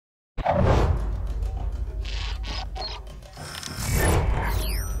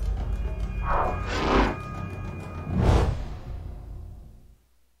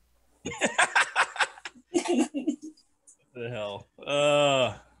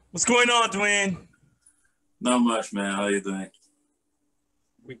What's going on, Dwayne? Not much, man. How you doing?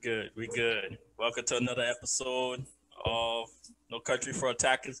 We good. We good. Welcome to another episode of No Country for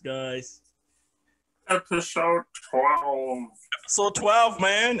Attackers, guys. Episode 12. Episode 12,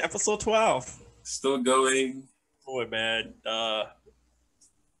 man. Episode 12. Still going. Boy, man. I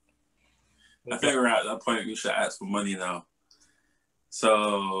think we're at that point we should ask for money now.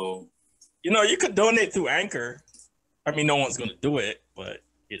 So, you could donate through Anchor. I mean, no one's going to do it, but,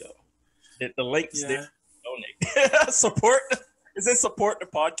 the link's there. Donate. Support. Is it support the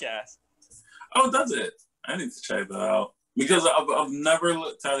podcast? oh, that's it. I need to check that out. Because I've never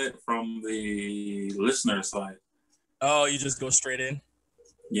looked at it from the listener side. Oh, you just go straight in?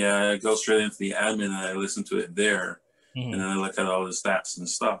 Yeah, I go straight into the admin and I listen to it there. Mm-hmm. And then I look at all the stats and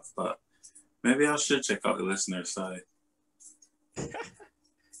stuff. But maybe I should check out the listener side.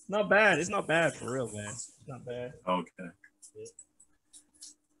 Not bad. It's not bad for real, man. It's not bad. Okay.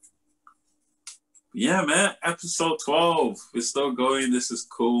 Yeah, man. Episode 12. We're still going. This is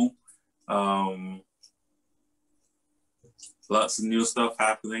cool. Lots of new stuff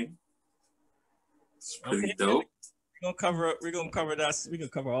happening. It's pretty dope. We're gonna cover that. We can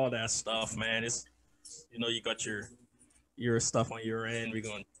cover all that stuff, man. It's you got your stuff on your end. We're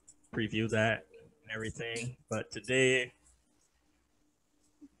gonna preview that and everything. But today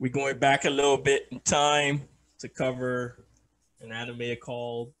we're going back a little bit in time to cover an anime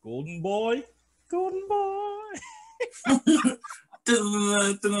called Golden Boy. Golden Boy.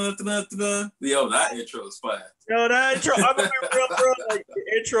 Yo, that intro is fire. Yo, that intro, I'm gonna be real, bro. Like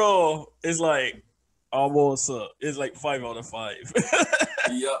the intro is like almost it's like 5 out of 5.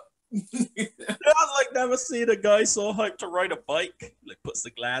 Yup. I was like never seen a guy so hyped to ride a bike. Like puts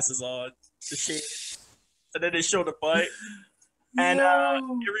the glasses on, the shit, and then they show the bike. And it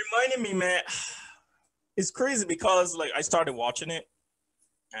reminded me, man, it's crazy because like I started watching it,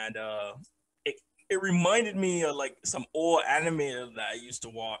 and it reminded me of like some old anime that I used to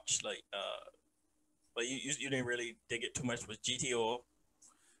watch, like but you didn't really dig it too much. Was GTO.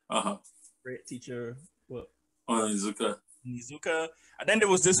 Great teacher. What? Oh, Nizuka. And then there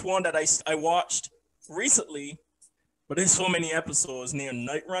was this one that I watched recently, but there's so many episodes near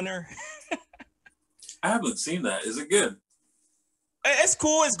Night Runner. I haven't seen that. Is it good? It's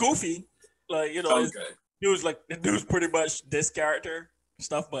cool. It's goofy. Like Okay. The dude's pretty much this character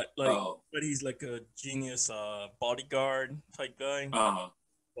stuff, but like, but he's like a genius bodyguard type guy.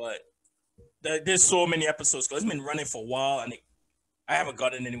 But there's so many episodes because it's been running for a while, and I haven't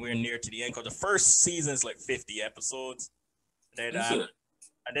gotten anywhere near to the end because the first season is like 50 episods. And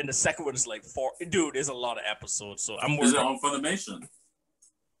then the second one is like 4. Dude, there's a lot of episodes, so I'm. Is it on Funimation?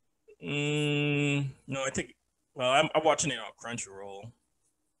 No, I think. Well, I'm watching it on Crunchyroll.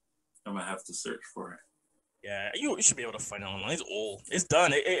 I might have to search for it. Yeah, you should be able to find it online. It's old. It's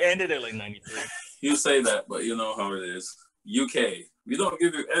done. It ended at like 93. You say that, but you know how it is. UK, we don't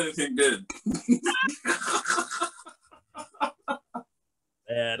give you anything good.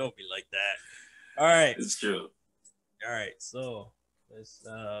 Yeah, don't be like that. All right. It's true. All right, so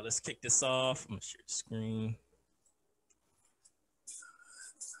let's kick this off. I'm gonna share the screen.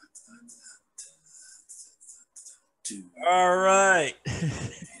 All right.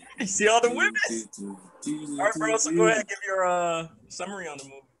 You see all the women? All right, bro. So go ahead and give your summary on the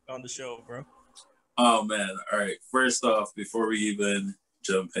movie, on the show, bro. Oh man. All right. First off, before we even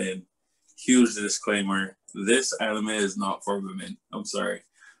jump in, huge disclaimer: this anime is not for women. I'm sorry.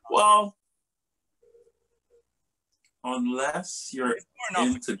 Well, unless you're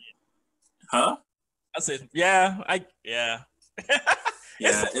into, huh? I said, yeah. Yeah.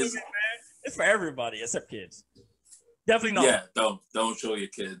 It's for everybody except kids. Definitely not. Yeah, don't show your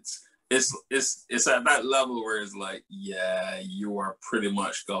kids. It's at that level where it's like, yeah, you are pretty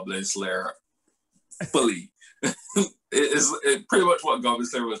much Goblin Slayer fully. it's pretty much what Goblin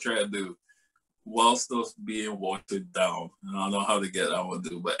Slayer was trying to do while still being watered down. I don't know how to get that one,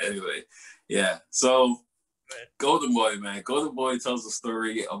 dude, but anyway, yeah. So Golden Boy, man. Golden Boy tells a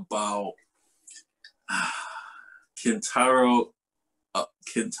story about Kintaro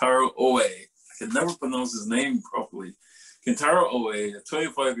Oe. I can never pronounce his name properly. Kintaro Oe, a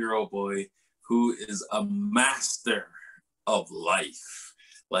 25-year-old boy who is a master of life.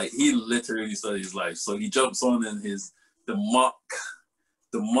 Like, he literally studies life. So he jumps on in the Mach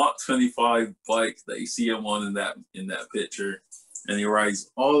 25 bike that you see him on in that picture, and he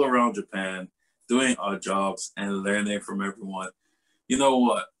rides all around Japan, doing odd jobs and learning from everyone. You know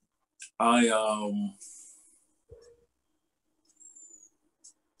what? I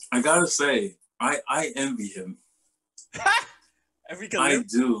gotta say, I envy him. I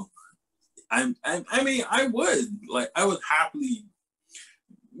do. I mean, I would happily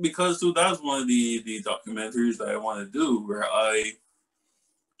because so that's one of the documentaries that I want to do, where I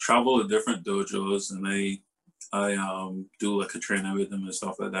travel to different dojos and I do like a training with them and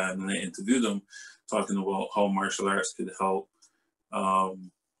stuff like that, and then I interview them, talking about how martial arts could help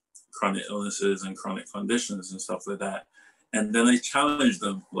chronic illnesses and chronic conditions and stuff like that. And then I challenge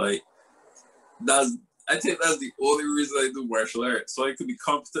them, like I think that's the only reason I do martial arts, so I could be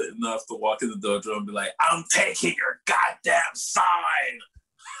competent enough to walk in the dojo and be like, "I'm taking your goddamn sign."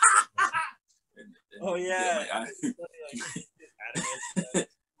 Oh yeah.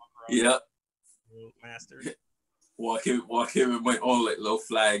 Yeah. Master. Walk in with my own like little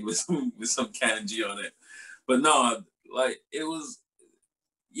flag with some kanji on it. But no, like it was,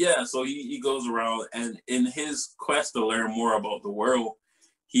 yeah. So he goes around, and in his quest to learn more about the world,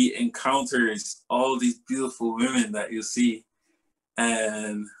 he encounters all these beautiful women that you see,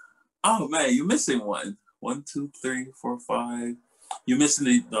 and oh man, you're missing one. 1, 2, 3, 4, 5. You're missing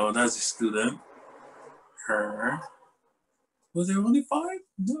it. No, that's a student. Her. Was there only 5?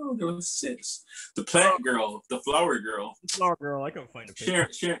 No, there was 6. The plant girl, the flower girl. The flower girl, I couldn't find a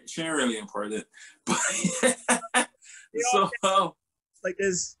picture. She ain't really important. But like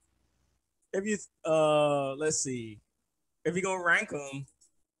this, if you let's see, if you go rank them,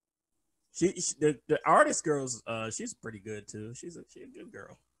 the artist girl's she's pretty good too. She's a good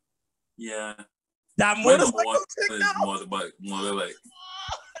girl. Yeah. That motorbike.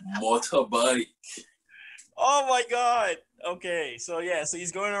 Oh my god. Okay, so yeah, so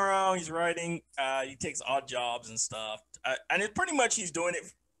he's going around, he's writing, he takes odd jobs and stuff, and it's pretty much he's doing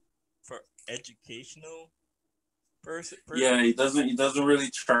it for educational person. Yeah, he doesn't really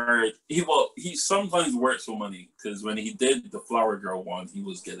charge. He sometimes works for money, because when he did the flower girl one, he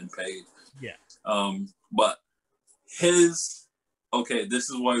was getting paid. Yeah. But this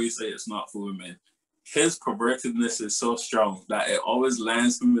is why we say it's not for women. His pervertedness is so strong that it always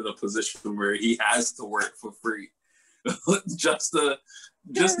lands him in a position where he has to work for free, just to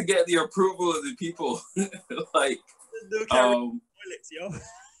get the approval of the people. Like, dude carries toilets, yo.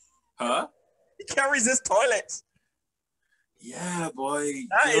 Huh? He carries his toilets. Yeah, boy.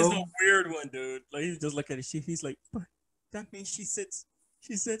 That is a weird one, dude. Like, he's just looking at it. He's like, but that means she sits.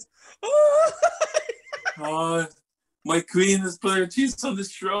 Oh, my queen has put her cheeks on the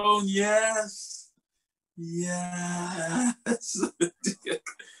throne. Yes.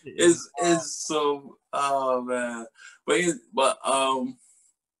 It's so, oh man. But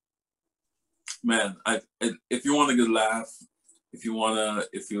man, if you want a good laugh,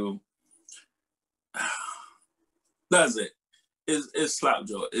 that's it. It's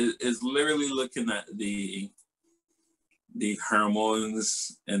Slapjaw. It's literally looking at the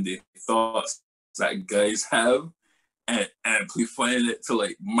hormones and the thoughts that guys have, and amplifying it to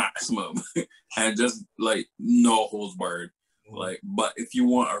like maximum, and just like no holds barred. Like, but if you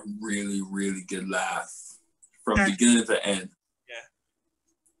want a really, really good laugh from beginning to end, yeah,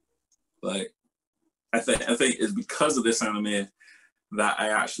 like I think it's because of this anime that I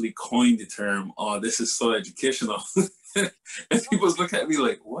actually coined the term, "Oh, this is so educational." And people look at me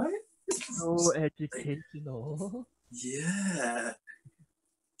like, "What? So educational." Yeah.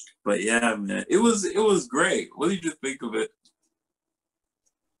 But yeah, man, it was great. What did you think of it?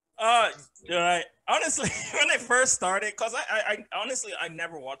 Honestly, when I first started, cause I honestly I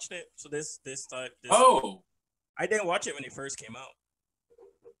never watched it. So this I didn't watch it when it first came out.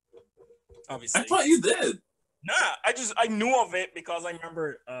 Obviously, I thought you did. Nah, I knew of it because I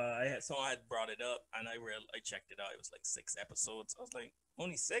remember someone had brought it up, and I checked it out. It was like 6 episodes. I was like,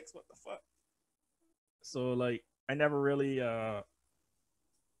 only 6? What the fuck? So like I never really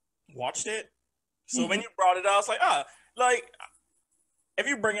watched it. So when you brought it out, I was like, like if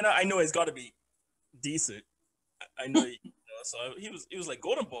you bring it up, I know it's got to be decent. I know, so he was like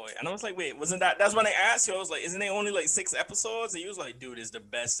Golden Boy, and I was like, wait, wasn't that? That's when I asked you. I was like, isn't it only like 6 episodes? And he was like, dude, it's the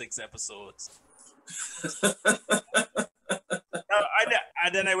best 6 episodes.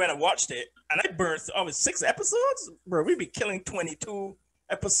 Then I went and watched it, and I burned. Oh, it's 6 episodes, bro. We be killing 22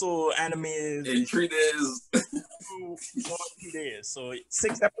 episode animes in 3 days. 2 days. So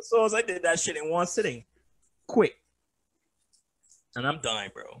 6 episodes. I did that shit in one sitting, quick, and I'm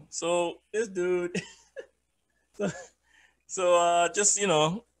dying, bro. So this dude, just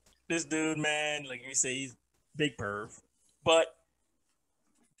this dude, man, like you say, he's big perv, but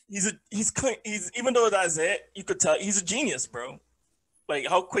he's even though that's it, you could tell he's a genius, bro. Like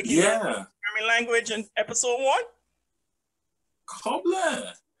how quick he learned programming language in episode 1.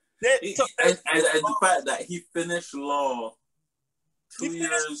 Cobbler. And the fact that he finished law 2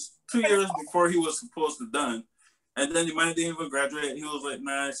 years before he was supposed to done, and then the man didn't even graduate. He was like,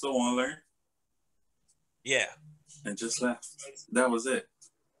 "Nah, I still want to learn." Yeah, and just left. That was it.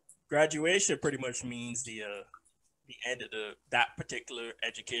 graduation pretty much means the end of that particular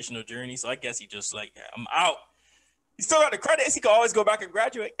educational journey. So I guess he just like, yeah, I'm out. He still got the credits. He can always go back and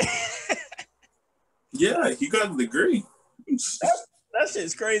graduate. Yeah, he got a degree. That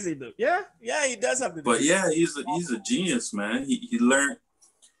shit's crazy, though. Yeah, he does have the degree. But yeah, he's a genius, man. He learned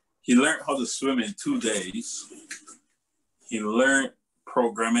how to swim in 2 days. He learned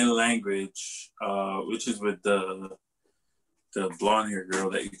programming language, which is with the blonde hair girl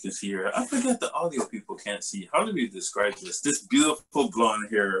that you can see here. I forget the audio people can't see. How do we describe this? This beautiful blonde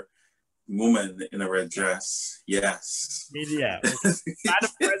hair woman in a red dress. Yes. Yeah. Not the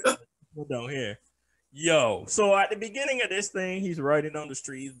president. People don't hear. Yo, so at the beginning of this thing, he's riding on the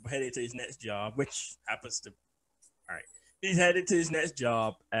street, headed to his next job, which happens to. All right. He's headed to his next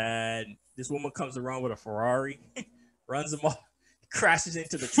job, and this woman comes around with a Ferrari, runs him off, crashes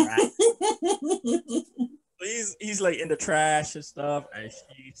into the trash. He's like in the trash and stuff, and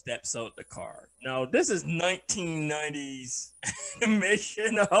she steps out the car. Now, this is 1990s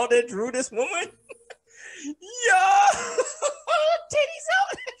animation. How they drew this woman? Yo, titties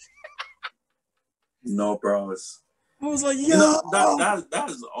out. No bros. I was like, yo, you know, that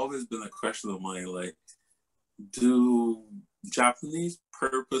has always been a question of mine. Like, do Japanese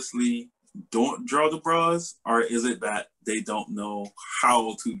purposely don't draw the bras, or is it that they don't know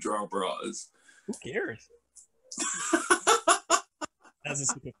how to draw bras? Who cares? That's a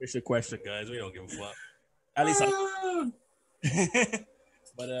superficial question, guys. We don't give a fuck. At least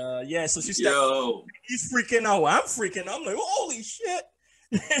But yeah, so she's he's freaking out. I'm freaking out. I'm like, holy shit.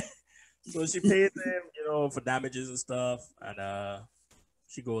 So she pays him, you know, for damages and stuff, and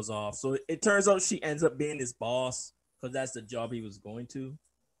she goes off. So it turns out she ends up being his boss, because that's the job he was going to.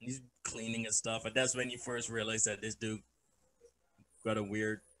 He's cleaning and stuff, and that's when you first realize that this dude got a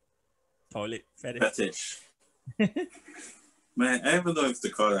weird toilet fetish. Man, I don't know if to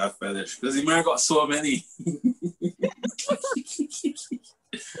call that fetish, because he might have got so many.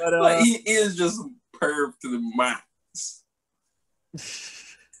 But like, he is just perv to the max.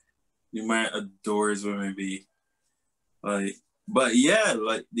 You might adore his women be like, but yeah,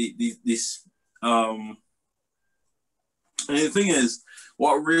 like this and the thing is,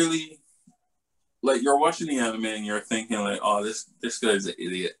 what really, like, you're watching the anime and you're thinking like, oh, this guy's an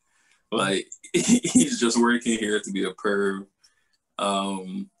idiot. Like, he's just working here to be a perv,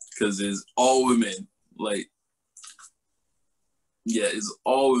 because it's all women. Like, yeah, it's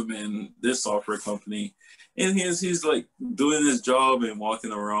all women. This software company, and he's like doing his job and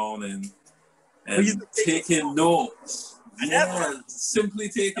walking around and taking notes. Yeah, simply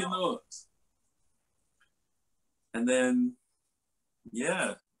taking notes. And then,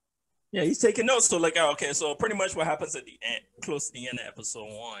 yeah, he's taking notes. So like, okay, so pretty much what happens at the end, close to the end of episode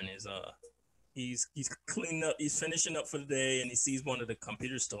 1, is he's cleaning up, he's finishing up for the day, and he sees one of the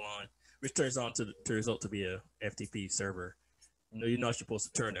computers still on, which turns out to be a FTP server. You're not supposed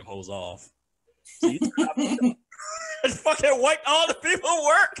to turn them hoes off. So you turn off and fucking wipe all the people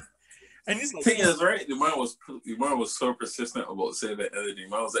work. And he's like, thing is, right? The man was so persistent about saving energy.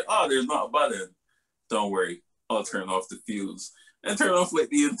 Man was like, oh, there's not a button. Don't worry, I'll turn off the fuse and turn off like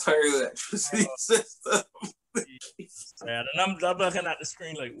the entire electricity system. And I'm looking at the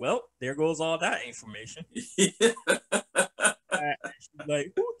screen like, well, there goes all that information. Yeah. She's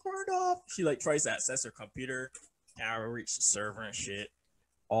like, who turned off? She like tries to access her computer, can't reach the server and shit.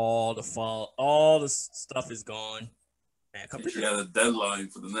 All the stuff is gone. Man, she had a deadline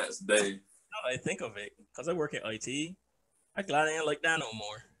for the next day. Now I think of it, because I work at IT, I'm glad I ain't like that no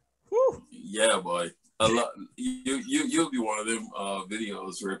more. Whew. Yeah, boy. A lot. You'll be one of them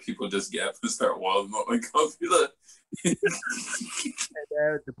videos where people just get up and start wilding up my computer. And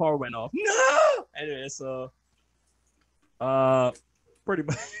the power went off. No. Anyway, so pretty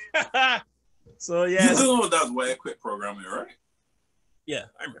much. So yeah. You know that's why I quit programming, right? Yeah,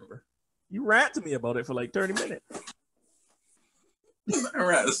 I remember. You rant to me about it for like 30 minutes. I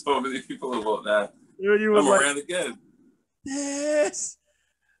rant to so many people about that. You I'm like, around again. Yes.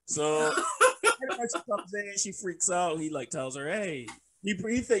 So pretty much she comes in, she freaks out. He like tells her, "Hey," he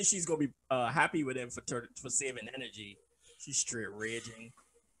thinks she's gonna be happy with him for saving energy. She's straight raging,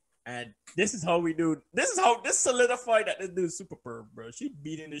 and this is how we do. This solidified that this dude's super perv, bro. She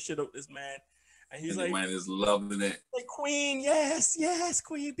beating the shit out this man, and he's like, "Man is loving it." Like, Queen, yes,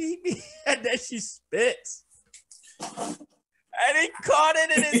 Queen, beat me, and then she spits. And he caught it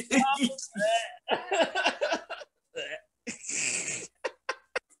in his mouth.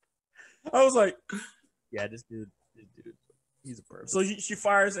 I was like, yeah, this dude, he's a perv. So she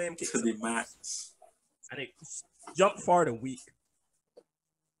fires him to the max. And it jumped forward a week.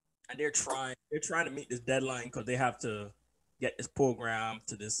 And they're trying to meet this deadline because they have to get this program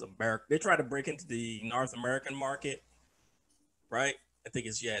to this America. They try to break into the North American market, right? I think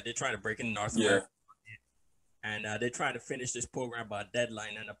it's they're trying to break into North America, and they're trying to finish this program by a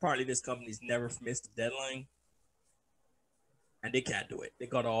deadline. And apparently, this company's never missed a deadline, and they can't do it. They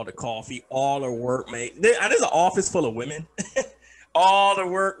got all the coffee, all the workmates. And there's an office full of women. All the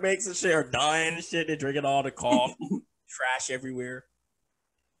workmates and shit are dying and shit. They're drinking all the coffee, trash everywhere.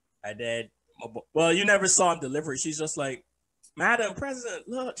 And then, well, you never saw him deliver. She's just like, Madam President,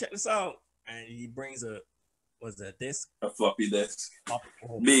 look, check this out. And he brings a disc? A floppy disk.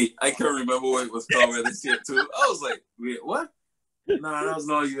 Me, I can't remember what it was called when this shit too. I was like, wait, what? Nah, that was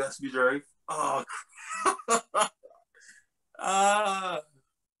not a USB drive. Oh,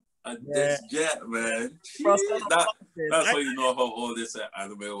 a disc jet, man. That's how you know how old this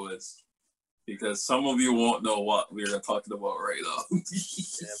anime was. Because some of you won't know what we're talking about right now.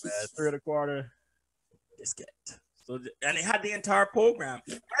 Yeah, man. 3 1/4 disc. So, and they had the entire program.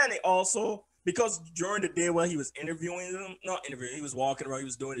 And they also, because during the day while he was interviewing them, he was walking around, he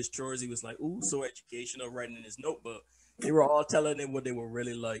was doing his chores, he was like, ooh, so educational, writing in his notebook. They were all telling him what they were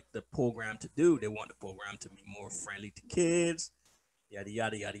really like the program to do. They want the program to be more friendly to kids, yada,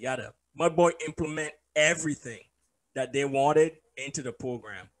 yada, yada, yada. My boy implement everything that they wanted into the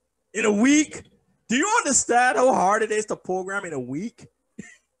program. In a week? Do you understand how hard it is to program in a week?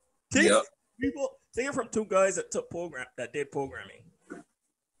 Yep. People, take it from 2 guys that did programming.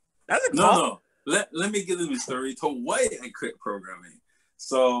 That's a no. Let me give them a story to why I quit programming.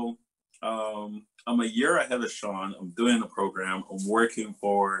 So, I'm a year ahead of Shawn. I'm doing a program. I'm working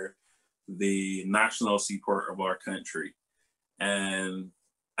for the national seaport of our country. And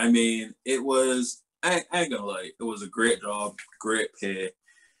I mean, it was, I ain't gonna lie, it was a great job, great pay.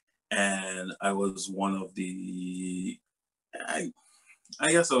 And I was one of the, I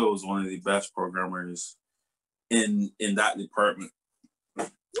guess I was one of the best programmers in that department.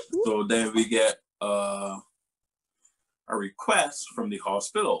 So then we get a request from the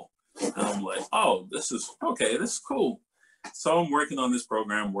hospital. And I'm like, oh, this is cool. So I'm working on this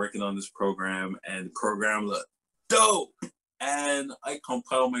program, and the program looked dope. And I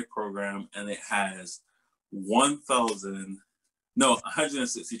compile my program, and it has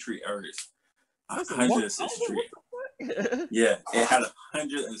 163 errors. 163. Yeah, it had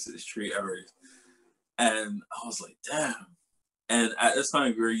 163 errors. And I was like, damn. And at this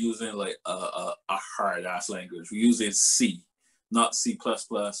time, we were using like a hard ass language. We're using C, not C++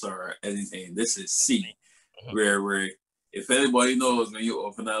 or anything. This is C, where if anybody knows, when you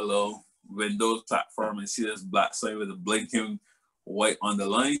open that little Windows platform and see this black sign with a blinking white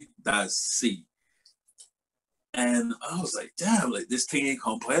underline, that's C. And I was like, damn, like this thing ain't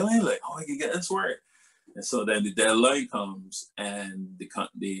compiling. Like, how I can get this work? And so then the deadline comes, and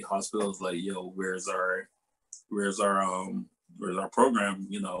the hospital's like, yo, where's our program?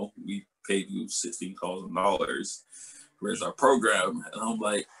 You know, we paid you $16,000. Where's our program? And I'm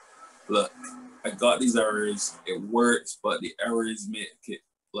like, look, I got these errors. It works, but the errors make it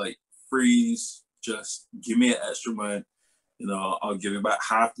like freeze. Just give me an extra month. You know, I'll give you back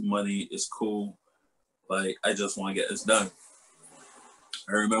half the money. It's cool. Like, I just want to get this done.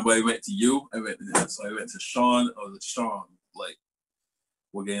 I remember I went to you. I went to Shawn. I was like, Shawn, like,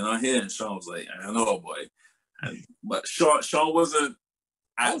 we're getting on here. And Shawn was like, I don't know, boy. But Shawn wasn't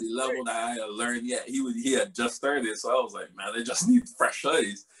at the level that I had learned yet. He had just started. So I was like, man, they just need fresh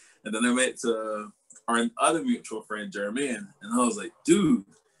eyes. And then I went to our other mutual friend, Jermaine. And I was like, dude,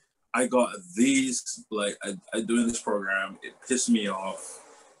 I got these, like, I doing this program. It pissed me off.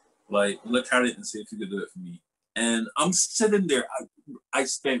 Like, look at it and see if you could do it for me. And I'm sitting there. I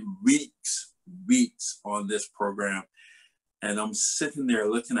spent weeks on this program. And I'm sitting there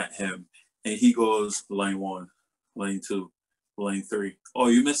looking at him. And he goes, line 1, line 2, line 3. Oh,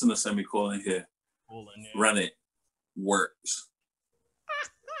 you're missing a semicolon here. Run it. Works.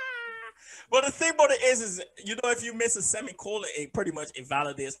 Well, the thing about it is, you know, if you miss a semicolon, it pretty much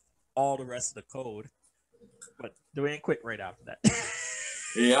invalidates all the rest of the code. But Dwayne quit right after that.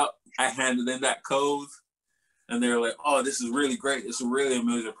 Yep. I handed in that code, and they were like, oh, this is really great. It's a really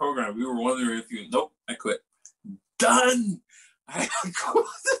amazing program. We were wondering if you... Nope, I quit. Done! I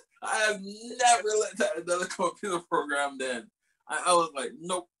have never let out another computer program then. I was like,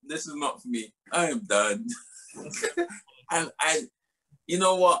 nope, this is not for me. I am done. And you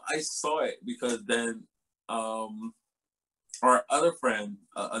know what? I saw it because then our other friend,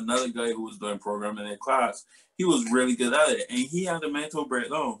 another guy who was doing programming in class, he was really good at it. And he had a mental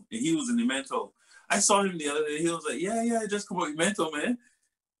breakdown. And he was in the mental. I saw him the other day. He was like, yeah, just come out mental, man.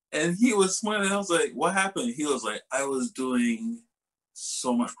 And he was smiling. I was like, what happened? He was like, I was doing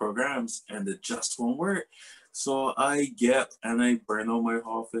so much programs and it just won't work. So I get and I burn out my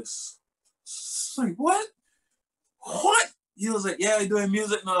office. It's like, what? What? He was like, yeah, I'm doing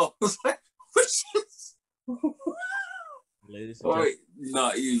music now. I was like, which is... Ladies and Wait,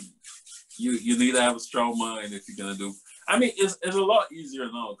 no, you need to have a strong mind if you're gonna do. I mean, it's a lot easier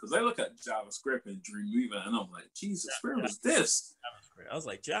now because I look at JavaScript and Dreamweaver and I'm like, Jesus, where was this? I was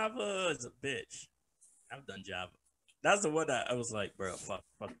like, Java is a bitch. I've done Java. That's the one that I was like, bro, fuck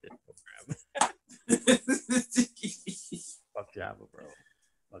this program. Fuck Java, bro.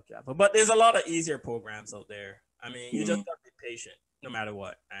 Fuck Java. But there's a lot of easier programs out there. I mean, you just gotta be patient no matter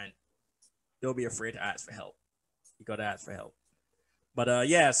what, and don't be afraid to ask for help. You gotta ask for help. But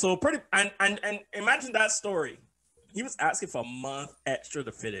yeah, so pretty and imagine that story. He was asking for a month extra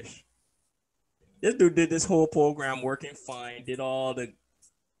to finish. This dude did this whole program working fine, did all the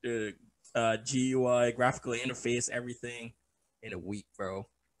GUI, graphical interface, everything in a week, bro.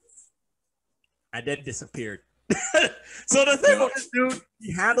 And then disappeared. So the thing with this dude,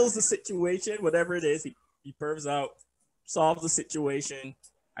 he handles the situation, whatever it is, he pervs out, solves the situation,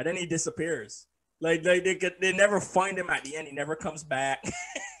 and then he disappears. Like they never find him at the end. He never comes back.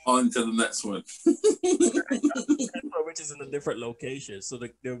 On to the next one. Which is in a different location. So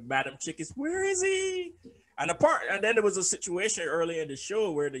the Madam Chick is, where is he? And then there was a situation early in the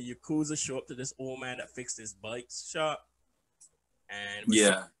show where the Yakuza show up to this old man that fixed his bike shop. And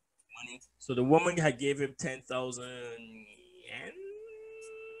yeah. Money. So the woman had gave him 10,000 yen.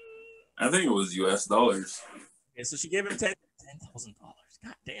 I think it was US dollars. Yeah, so she gave him $10,000.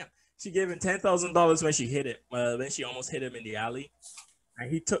 God damn. She gave him $10,000 when she hit it. Then she almost hit him in the alley.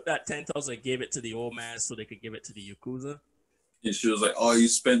 And he took that 10,000 and gave it to the old man so they could give it to the Yakuza. And she was like, oh, you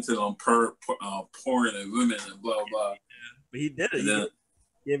spent it on porn and women and blah, blah. Yeah, but he did it.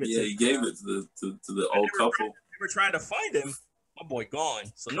 He gave it to the old couple. They were trying to find him. My boy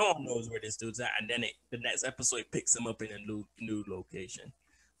gone. So no one knows where this dude's at. And then the next episode picks him up in a new location.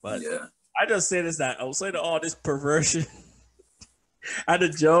 But yeah. I just say this, that outside of all this perversion and the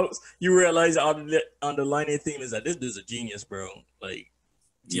jokes, you realize the underlying theme is that this dude's a genius, bro. Like,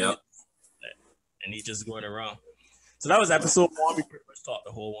 yep. And he's just going around. So that was episode 1. We pretty much talked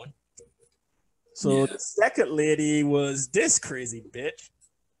the whole one. So the second lady was this crazy bitch.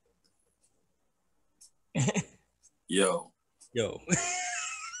 Yo. Yo.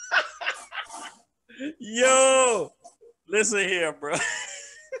 Listen here, bro.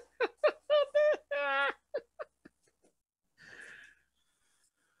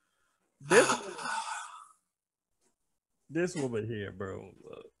 This woman here, bro.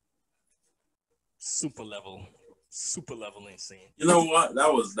 Super level insane. You know what?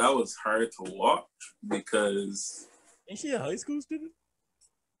 That was hard to watch because. Ain't she a high school student?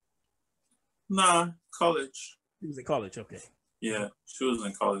 Nah, college. She was in college, okay. Yeah, she was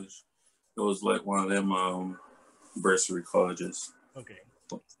in college. It was like one of them bursary colleges. Okay.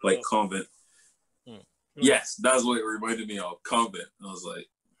 Like convent. Yes, that's what it reminded me of. Convent. I was like,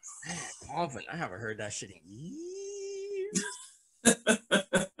 man, convent. I haven't heard that shit in years.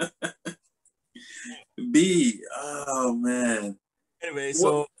 Oh man. Anyway,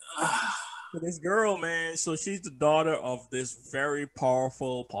 so this girl, man, so she's the daughter of this very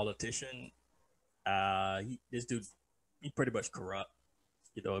powerful politician. This dude, he pretty much corrupt.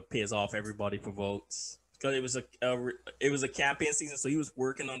 You know, it pays off everybody for votes because it was a campaign season, so he was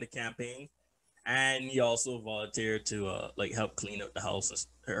working on the campaign, and he also volunteered to like help clean up the house,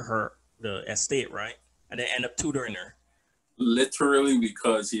 the estate, right? And they end up tutoring her. Literally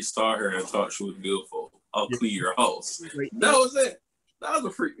because he saw her and thought she was beautiful. I'll clean your house. That was it. That was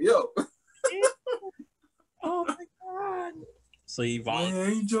a freak. Yo. Oh my god. So he volunteered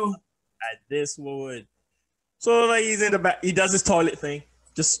Angel at this woman. So like he's in the back. He does his toilet thing.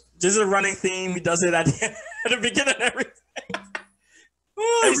 Just a running theme. He does it at the beginning of everything.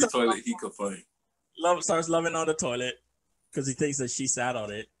 Every toilet he could find. Starts loving on the toilet because he thinks that she sat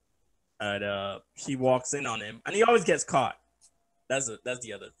on it. And she walks in on him, and he always gets caught. That's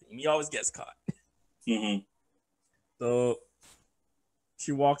the other thing. He always gets caught. Mm-hmm. So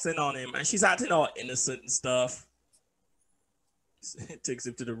she walks in on him, and she's acting all innocent and stuff. Takes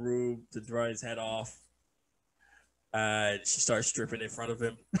him to the room to dry his head off. And she starts stripping in front of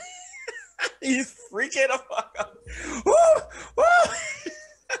him. He's freaking the fuck out.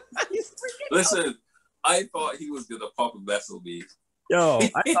 He's freaking Listen, out. I thought he was gonna pop a vessel bead. Yo,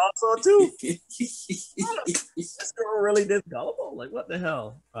 I thought so too. This girl really this gullible? Like, what the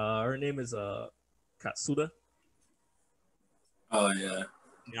hell? Her name is Katsuda. Oh yeah.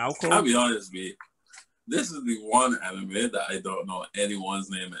 Naoko. I'll be honest, B. This is the one anime that I don't know anyone's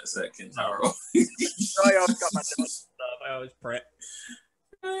name except Kintaro. I always got my notes and stuff. I always prep.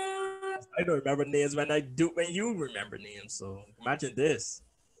 I don't remember names when when you remember names. So imagine this.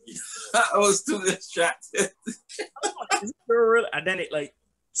 I was too distracted. And then it like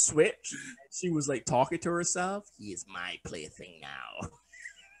switched. She was like talking to herself. He is my plaything now.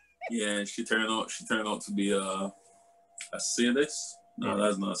 Yeah, she turned out to be a sadist. No,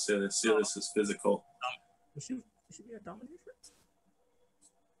 that's not a sadist. Sadist is physical. Was she be a dominatrix?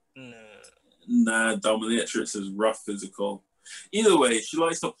 No. Nah, dominatrix is rough physical. Either way, she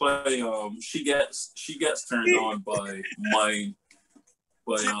likes to play. She gets turned on by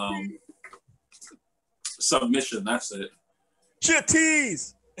submission. That's it. She a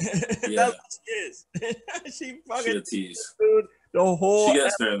tease. Yeah. That's what she is. She a tease. Dude, the whole. She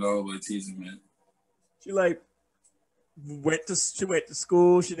gets turned on by teasing, man. She like went to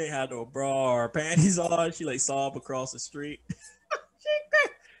school. She didn't have no bra or panties on. She like saw him across the street.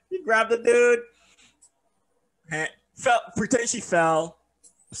 she grabbed the dude. Pretend she fell.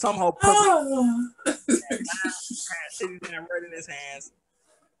 Somehow put right in his hands.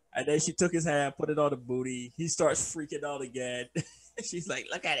 And then she took his hand, put it on the booty. He starts freaking out again. She's like,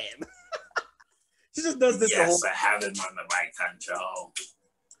 look at him. She just does this. Yes, I have him on the mic control.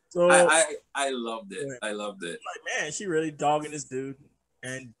 So I loved it. I loved it. Like, man, she really dogging this dude.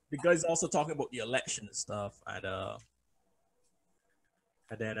 And the guy's also talking about the election and stuff. And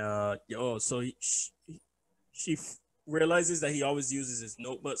then so she realizes that he always uses his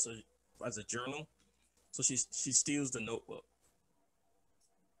notebook as a journal. So she steals the notebook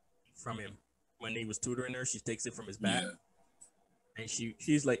from him when he was tutoring her. She takes it from his back, and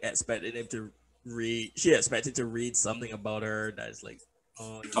she's like expected him to read. She expected to read something about her that's like,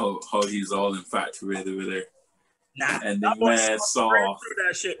 how he's all infatuated with her. Nah, and the man saw through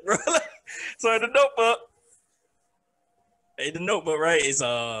that shit, bro. So in the notebook, right, is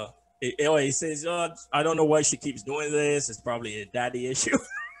he says, I don't know why she keeps doing this. It's probably a daddy issue.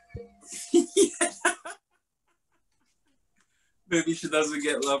 Maybe she doesn't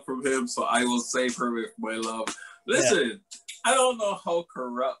get love from him, so I will save her with my love. Listen, I don't know how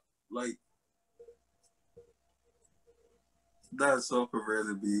corrupt, like, that's so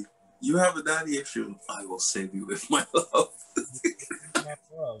perverted be. You have a daddy issue, I will save you with my love.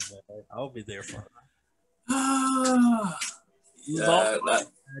 I'll be there for her. Yeah, and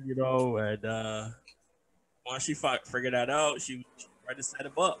once she figured that out, she tried to set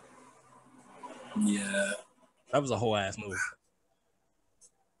him up. Yeah. That was a whole ass move.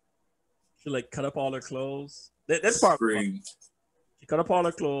 She like cut up all her clothes. That's part. She cut up all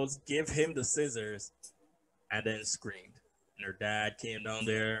her clothes, give him the scissors, and then screamed. And her dad came down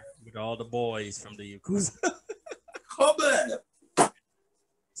there with all the boys from the Yakuza. Come back.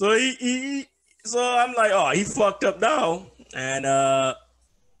 So so I'm like, oh, he fucked up now. And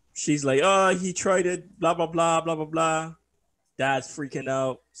she's like, oh, he tried it, blah, blah, blah, blah, blah, blah. Dad's freaking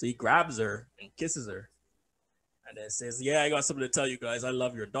out. So he grabs her and kisses her. And then says, yeah, I got something to tell you guys. I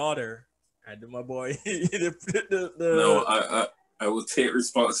love your daughter. And then my boy, no, I will take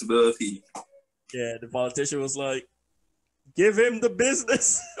responsibility. Yeah, the politician was like, give him the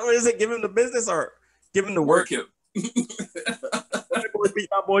business. Or is it give him the business or give him the work? Him. That boy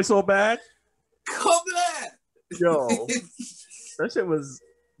beat my boy so bad. Come back. Yo, that shit was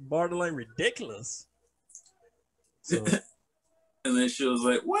borderline ridiculous. So, and then she was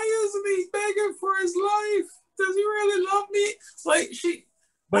like, why isn't he begging for his life? Does he really love me? Like,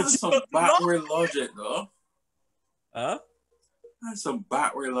 that's some backward logic, though. Huh? That's some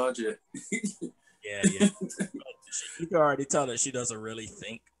backward logic. Yeah. You can already tell that she doesn't really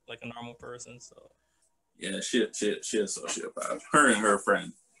think like a normal person, so. Yeah, she a sociopath. Her and her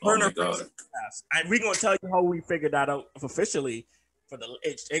friend. Oh my God. And we're gonna tell you how we figured that out officially.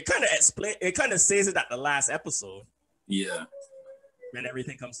 It kind of says it at the last episode. Yeah. When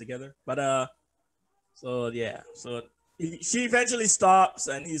everything comes together. But so she eventually stops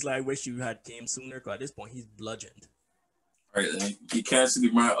and he's like, wish you had came sooner, because at this point he's bludgeoned. All right, then. He can't see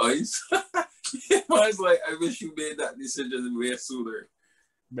my eyes. I was like, I wish you made that decision way sooner.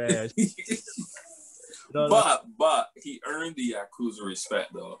 Man. But he earned the Yakuza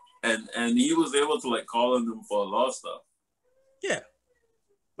respect though. And he was able to like call on them for a lot of stuff. Yeah.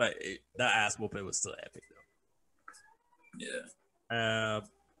 But that ass whooping was still epic though. Yeah.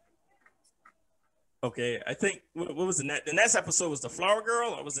 Okay, I think what was the next episode was the Flower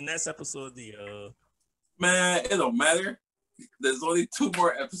Girl, or was the next episode the Man, it don't matter. There's only 2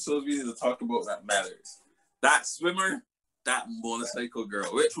 more episodes we need to talk about that matters. That swimmer, that motorcycle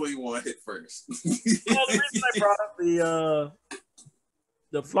girl. Which one you want to hit first? Well, the reason I brought up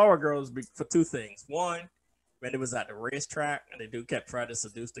the Flower Girl is for 2 things. One, when it was at the racetrack and the dude kept trying to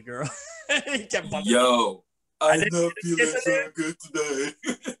seduce the girl. He kept bumping. Yo, I'm not feeling so good today.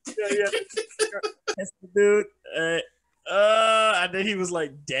 Yeah. That's the dude. And then he was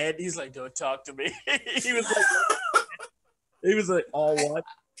like dead. He's like, don't talk to me. he was like, all what?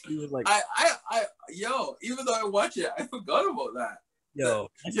 He was like, yo, even though I watch it, I forgot about that. Yo,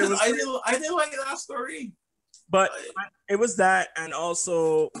 because I didn't like that story. But it was that, and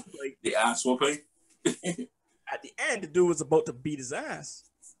also like the ass whooping. At the end, the dude was about to beat his ass,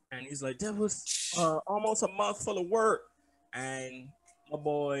 and he's like, "That was almost a month full of work," and my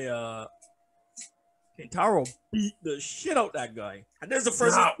boy Kintaro beat the shit out that guy, and there's the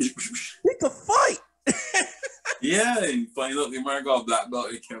first time he could fight. Yeah, and find out the man got black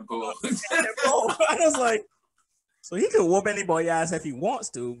belt in Kempo. I was like, so he could whoop anybody's ass if he wants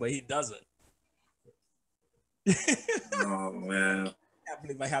to, but he doesn't. Oh man! I can't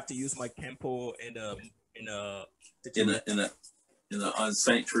believe I have to use my Kempo in an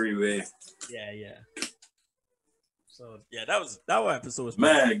unsanctuary way. Yeah. So yeah, that one episode was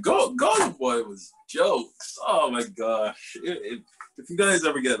man. Golden Boy was jokes. Oh my gosh! If you guys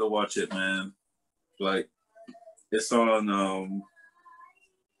ever get to watch it, man, like it's on.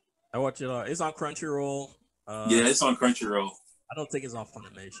 I watch it. It's on Crunchyroll. Yeah, it's on Crunchyroll. I don't think it's on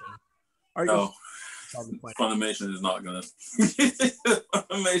Funimation. No, Funimation is not gonna.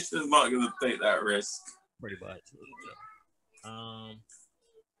 Funimation is not gonna take that risk. Pretty much.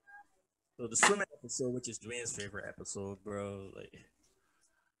 So the swimming episode, which is Dwayne's favorite episode, bro. Like,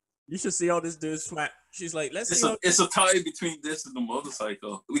 you should see all this dude swim. She's like, let's see. It's a tie between this and the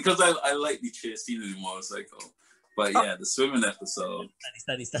motorcycle because I like the chase scene of the motorcycle, but yeah, the swimming episode.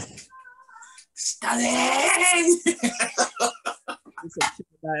 Study. It's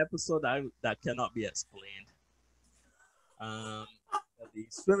that episode that cannot be explained. The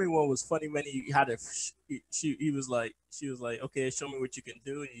swimming one was funny when he had she was like, okay, show me what you can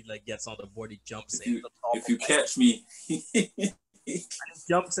do, and he like gets on the board, he jumps in. If you catch me, he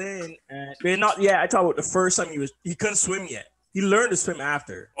jumps in, and I talk about the first time he couldn't swim yet. He learned to swim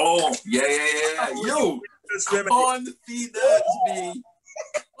after. Oh yeah. Yo, come on, feed that me.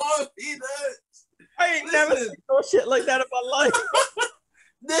 Oh, feed that. I ain't never seen no shit like that in my life.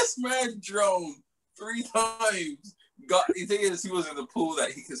 This man droned 3 times. The thing is, he was in the pool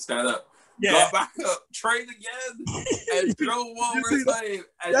that he could stand up. Yeah. Got back up, trained again, and drove one more time.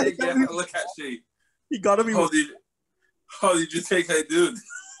 And then again, look at she. He gotta be. How did you take that dude?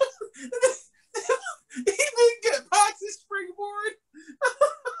 He didn't get past his springboard.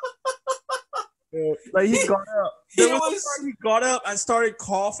 Like he got up. He got up and started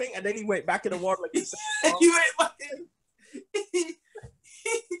coughing, and then he went back in the water like he said. He went back in.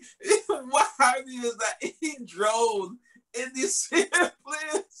 What happened is that he drove in the same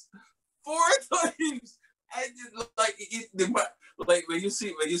place 4 times, and like when you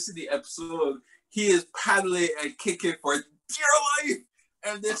see the episode, he is paddling and kicking for dear life,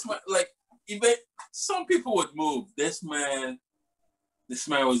 and this man, like, even some people would move. This man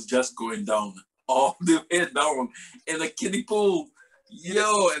was just going down all the way down in a kiddie pool,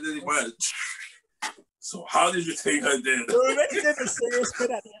 yo, and then he went. So how did you think I did? Well, he did the serious bit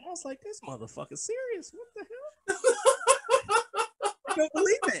at the end. I was like, this motherfucker's serious. What the hell? I don't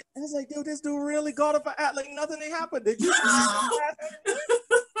believe it. I was like, dude, this dude really got up and act like nothing happened. Did you?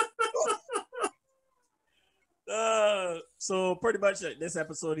 So pretty much this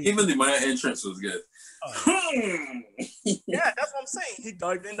episode. Even the Maya entrance was good. Yeah, that's what I'm saying. He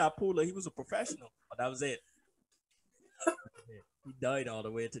dived in that pool like he was a professional. But that was it. He died all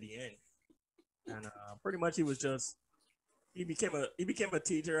the way to the end. And pretty much he became a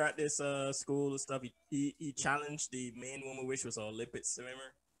teacher at this school and stuff. He challenged the main woman, which was an Olympic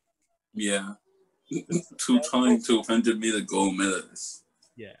swimmer. Yeah, 2-time 200-meter gold medalist.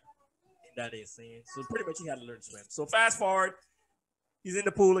 Yeah, that insane. So pretty much he had to learn to swim. So fast forward, he's in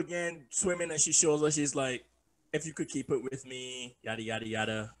the pool again, swimming, and she shows us. She's like, "If you could keep it with me, yada yada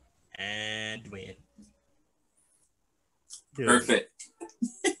yada," and Dwayne. Dude. Perfect.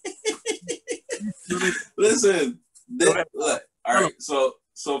 Listen, look. All right, so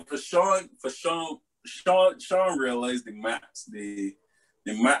for Shawn realized the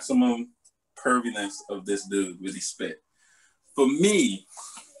maximum perviness of this dude with his spit. For me,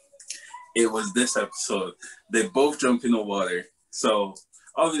 it was this episode. They both jump in the water, so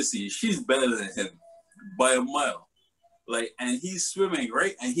obviously she's better than him by a mile. Like, and he's swimming,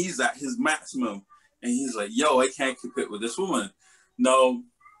 right, and he's at his maximum, and he's like, "Yo, I can't compete with this woman." No.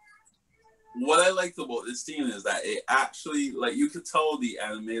 What I liked about this scene is that it actually, like, you could tell the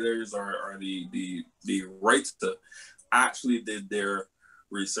animators or the writer actually did their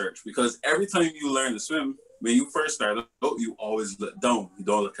research, because every time you learn to swim, when you first start out, you always look down, you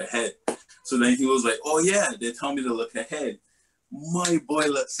don't look ahead. So then he was like, oh yeah, they tell me to look ahead. My boy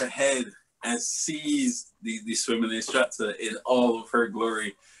looks ahead and sees the swimming instructor in all of her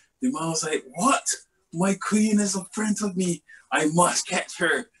glory. The man was like, what? My queen is in front of me. I must catch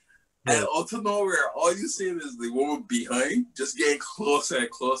her. Yeah. And out of nowhere, all you see is the woman behind just getting closer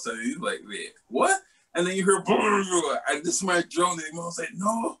and closer. And he's like, wait, what? And then you hear, and this man droning. The man was like,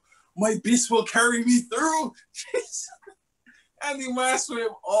 no, my beast will carry me through. And the man swam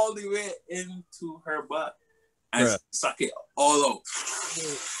all the way into her butt and suck it all out.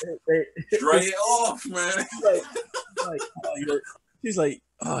 Dry it off, man. She's like,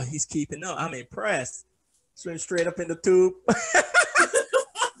 oh, he's keeping up. I'm impressed. Swim straight up in the tube.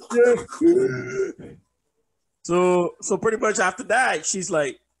 So pretty much after that, she's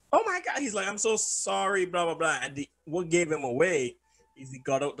like, oh my God. He's like, I'm so sorry, blah, blah, blah. And what gave him away is he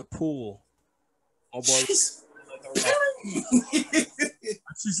got out the pool. Oh boy. She's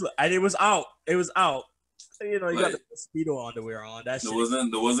like, and it was out. It was out. You know, you got the Speedo underwear on. That there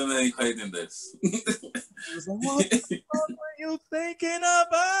wasn't any height in this. It was like, what the fuck were you thinking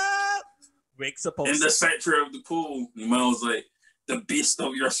about? Wakes up in the center of the pool. The man was like, the beast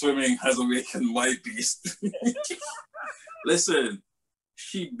of your swimming has awakened my beast. Listen,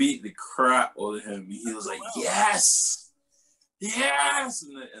 she beat the crap out of him. He was like, yes, yes,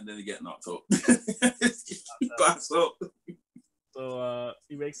 and then he get knocked out. He passed out. So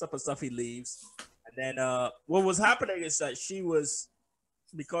he wakes up and stuff. He leaves, and then what was happening is that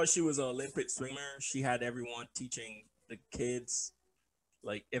because she was an Olympic swimmer, she had everyone teaching the kids.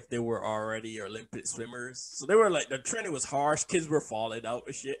 Like if they were already Olympic swimmers, so they were like the training was harsh. Kids were falling out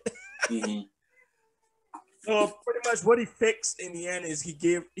and shit. Mm-hmm. So pretty much what he fixed in the end is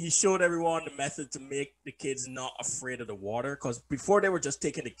he showed everyone the method to make the kids not afraid of the water. Because before they were just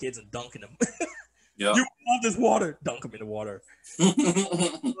taking the kids and dunking them. Yeah. You love this water, dunk them in the water. So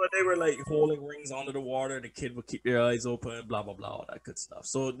they were like holding rings under the water. The kid would keep their eyes open, blah blah blah, all that good stuff.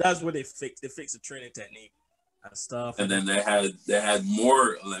 So that's what they fixed. They fixed the training technique. And stuff, and then they had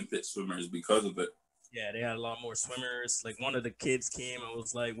more Olympic swimmers because of it. Yeah, they had a lot more swimmers. Like one of the kids came and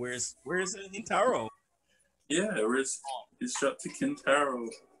was like, "Where's Kintaro?" Yeah, it's shot to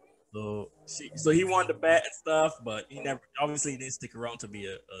Kintaro. So he wanted to bet and stuff, but he didn't stick around to be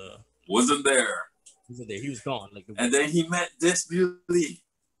a. Wasn't there. He was gone. And then he met this beauty.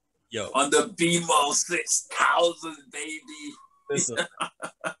 Yo, on the BMO 6000, baby. Listen,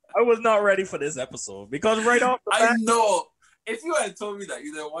 I was not ready for this episode because right off the bat, I know. If you had told me that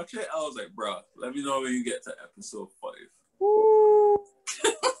you didn't watch it, I was like, bro, let me know when you get to episode 5. Woo.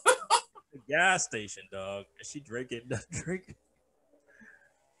 The gas station, dog. Is she drinking?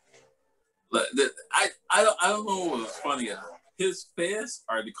 I don't know what was funny. His face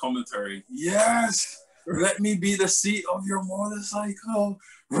or the commentary. Yes, let me be the seat of your motorcycle.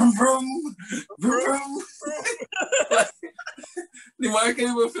 Vroom, vroom, vroom, vroom. The man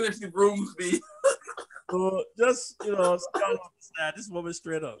can't even finish the broom speed. So just this woman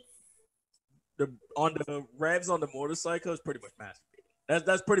straight up. On the revs on the motorcycle is pretty much masturbating.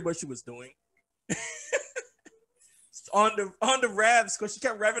 That's pretty much what she was doing. on the revs, because she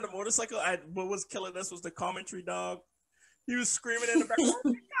kept revving the motorcycle. What was killing us was the commentary, dog. He was screaming in the background.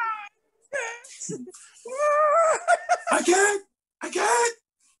 I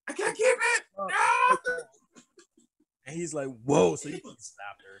can't keep it. No! And he's like, whoa. So he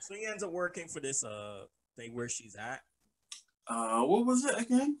slapped her. So he ends up working for this thing where she's at. What was it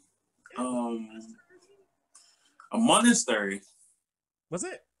again? A monastery. Was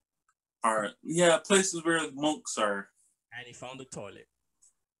it? Yeah, places where monks are. And he found the toilet.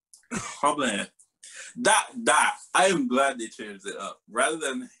 Probably. That I am glad they changed it up. Rather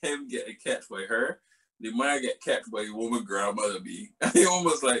than him getting catched by her, the man get catched by the woman grandmother be. And he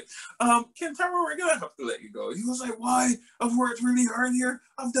almost like, Kintaro, we're gonna have to let you go. He was like, why? I've worked really hard here.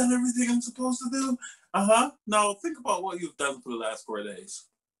 I've done everything I'm supposed to do. Now think about what you've done for the last 4 days.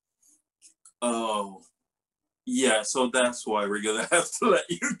 Oh, yeah. So that's why we're gonna have to let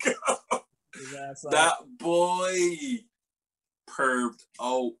you go. That boy perved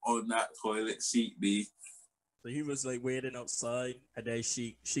out on that toilet seat, B. So he was like waiting outside, and then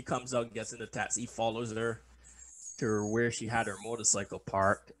she comes out and gets in the taxi. He follows her to where she had her motorcycle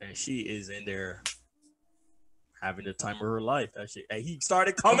parked, and she is in there having the time of her life. And he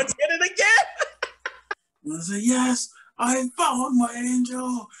started commentating again. I was like, yes, I found my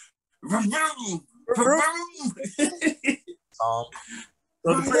angel.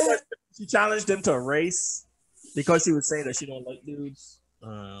 She challenged him to a race because she was saying that she don't like dudes.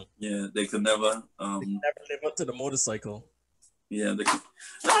 Yeah, they could never. They could never live up to the motorcycle. Yeah,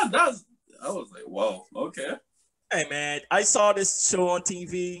 I was like, whoa, okay. Hey man, I saw this show on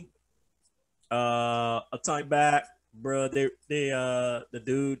TV. A time back, bro. There was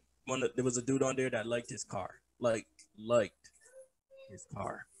a dude on there that liked his car, liked his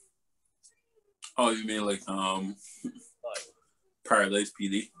car. Oh, you mean like Like, Paradise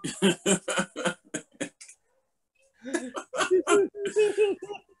PD?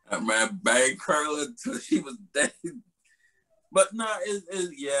 That man banged Carla until she was dead. But nah,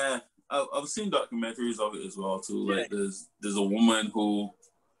 yeah. I've seen documentaries of it as well too. yeah, Like there's a woman who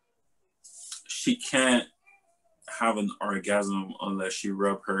she can't have an orgasm unless she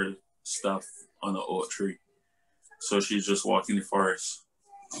rub her stuff on an oak tree. So she's just walking the forest,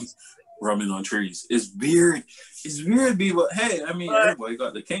 rubbing on trees. It's weird. It's weird, B, but hey, I mean, everybody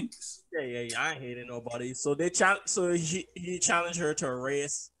got the kinks. yeah. I ain't hating nobody. So he challenged her to a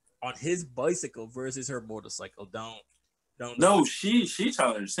race on his bicycle versus her motorcycle. Don't know. No, she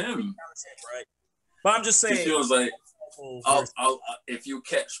challenged him. Right. But I'm just saying. She was like, I'll if you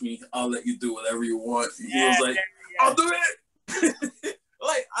catch me, I'll let you do whatever you want. And he was like, I'll do it.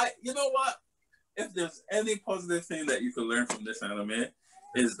 Like, you know what? If there's any positive thing that you can learn from this anime,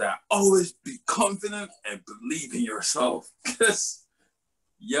 is that always be confident and believe in yourself. Because,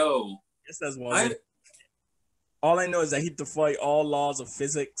 yo, yes, that's one. All I know is that he defied all laws of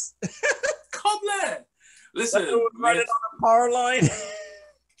physics. Come on. Listen, right on the power line.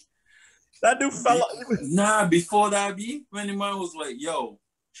 That dude fell. Nah, before that, when the man was like, "Yo,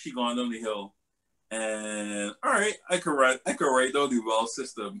 she going down the hill," and all right, I could ride down the well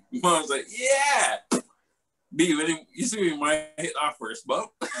system. Man was like, "Yeah." B, you see when my hit our first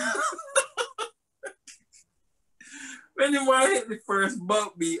bump. When the man hit the first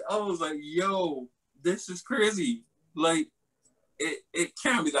bump, B, I was like, "Yo, this is crazy." Like, it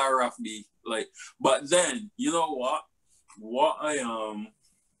can't be that rough, B. Like, but then you know what? What I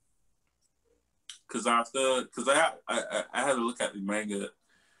because I had to look at the manga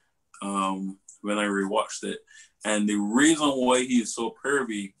when I rewatched it, and the reason why he is so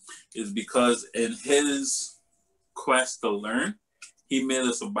pervy is because in his quest to learn, he made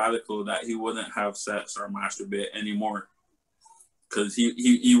a sabbatical that he wouldn't have sex or masturbate anymore because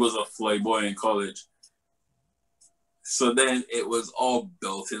he was a playboy in college. So then it was all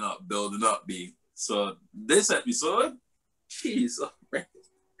building up, B. So this episode, jeez, I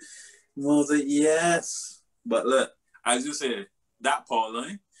was like, yes. But look, as you said, that part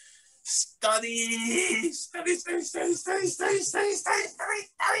line, study. He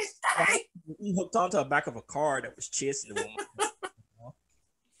hooked onto the back of a car that was chasing the woman.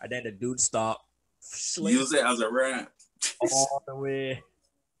 And then the dude stopped. Use it as a ramp. All the way.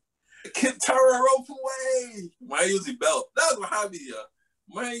 Kintaro rope away. Might use the belt. That was what happened here.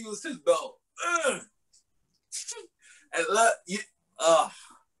 Might use his belt. And look,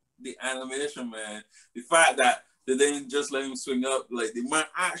 the animation, man. The fact that they didn't just let him swing up, like they might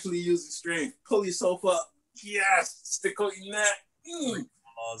actually use the strength. Pull yourself up. Yes. Stick out your neck.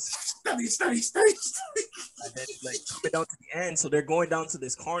 Study. And then like coming down to the end, so they're going down to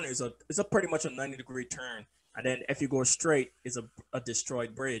this corner. It's a pretty much a 90-degree turn. And then if you go straight, it's a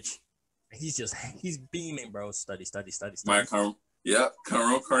destroyed bridge. And he's beaming, bro. Study. My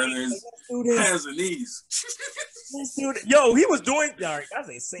corners, hands and knees. Yo, he was doing. All right, that's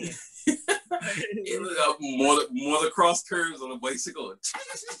insane. Motocross curves on a bicycle. To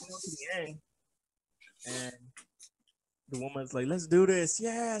the end, and the woman's like, "Let's do this."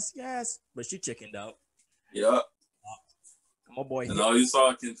 Yes, but she chickened out. Yeah. My boy. And all you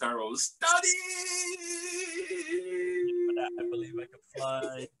saw, Kintaro, study. I believe I can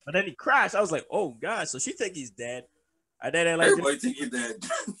fly. But then he crashed. I was like, "Oh God!" So she think he's dead. And then everybody think he's dead.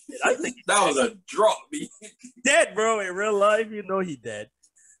 I think that was a drop. Dead, bro. In real life, you know he dead.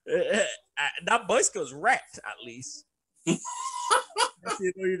 That bicycle's wrecked, at least. You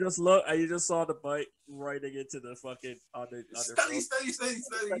know, you just look and you just saw the bike riding into the fucking study.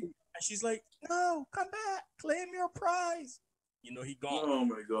 And she's like, "No, come back, claim your prize." You know he gone. Oh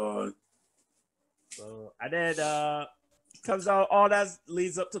my God. So and then comes out. All that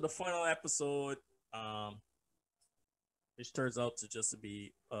leads up to the final episode. Which turns out to just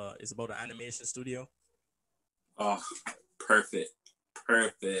be it's about an animation studio. Oh, perfect.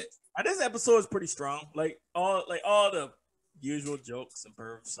 And this episode is pretty strong. Like all the usual jokes and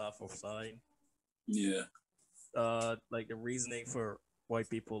perv stuff aside. Yeah. Like the reasoning for why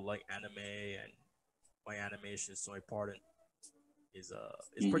people like anime and why animation is so important is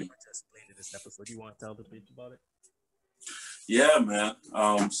pretty much explained in this episode. Do you want to tell the bitch about it? Yeah, man.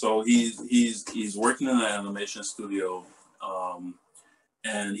 So he's working in an animation studio.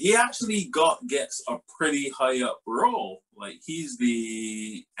 And he actually gets a pretty high up role. Like he's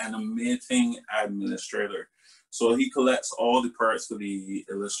the animating administrator. So he collects all the parts for the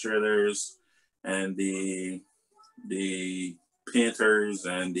illustrators. and the painters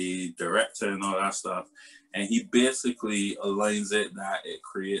and the director and all that stuff. And he basically aligns it that it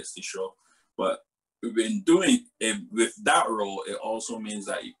creates the show. But in doing it with that role, it also means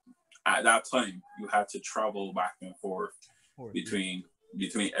that at that time you had to travel back and forth between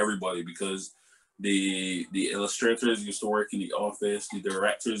everybody, because the illustrators used to work in the office, the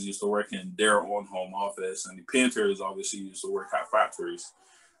directors used to work in their own home office, and the painters obviously used to work at factories,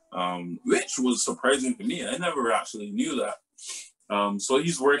 which was surprising to me. I never actually knew that. So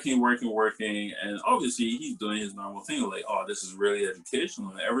he's working, and obviously he's doing his normal thing, like, oh, this is really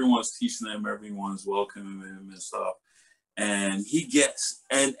educational. Everyone's teaching him, everyone's welcoming him and stuff. And he gets,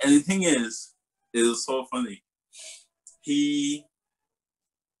 and the thing is, it was so funny. He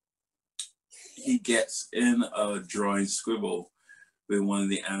gets in a drawing squibble with one of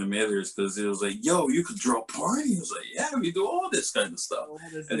the animators, because it was like, yo, you could draw porn? He was like, yeah, we do all this kind of stuff.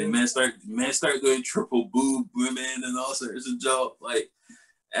 And then man start doing triple boob women and all sorts of jokes, like,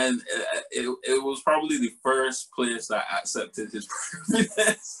 and it was probably the first place that accepted his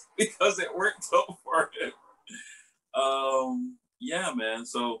perverness, because it worked out for him. Yeah, man.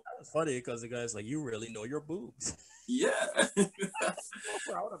 So that's funny, because the guy's like, you really know your boobs. Yeah. I'm so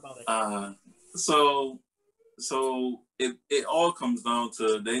proud about it. So it all comes down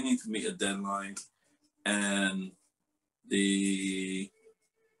to they need to meet a deadline, and the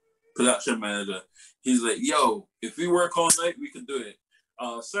production manager, he's like, yo, if we work all night, we can do it.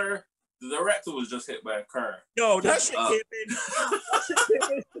 Sir, the director was just hit by a car. Yo, that shit came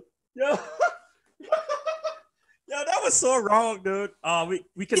in. Yo. Yo, that was so wrong, dude.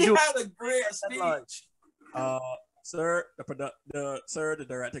 We can do. He had a great speech. Sir, the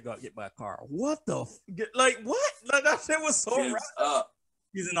director got hit by a car. What the like? What? Like, that shit was so Gives up.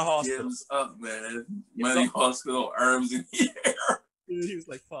 He's in the hospital. Gives up, man. Money hospital, arms in the air. Dude, he was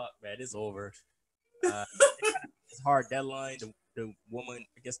like, "Fuck, man, it's over." It's hard deadline. The woman,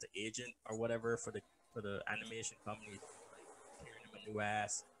 I guess the agent or whatever for the animation company, like tearing him a new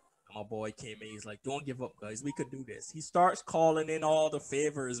ass. And my boy came in. He's like, "Don't give up, guys. We could do this." He starts calling in all the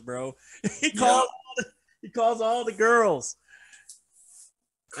favors, bro. He calls all the girls.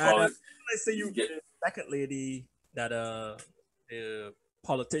 I say you get the second lady that the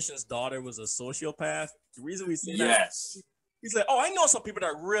politician's daughter was a sociopath. The reason we say that, he's like, oh, I know some people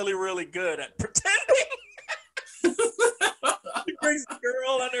that are really, really good at pretending. He brings the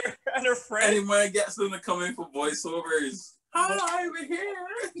girl and her friend. Anyone gets them to come in for voiceovers. Hi, we're here.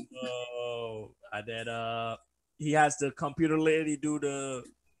 Oh, and then he has the computer lady do the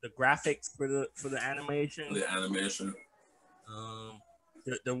graphics for the animation. The animation.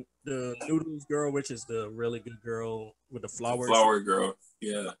 The noodles girl, which is the really good girl with the flowers. The flower girl,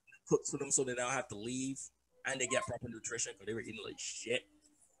 yeah. Cooks for them so they don't have to leave, and they get proper nutrition because they were eating like shit.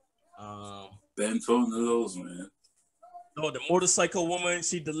 Bento noodles, man. No, the motorcycle woman,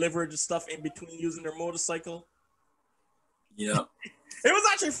 she delivered the stuff in between using her motorcycle. Yeah. It was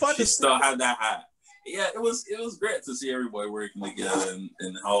actually fun. She still had that hat. Yeah, it was great to see everybody working together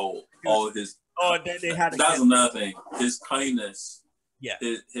and how all of his. Oh, and then they had. That's another thing. His kindness. Yeah.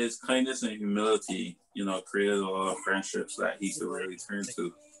 His kindness and humility, created a lot of friendships that he could really turn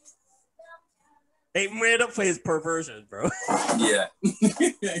to. They made up for his perversion, bro. Yeah.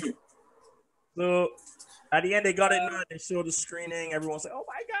 So at the end, they got it done. They showed the screening. Everyone's like, "Oh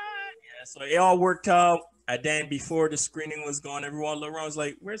my god!" Yeah. So it all worked out. And then before the screening was gone, everyone looked around was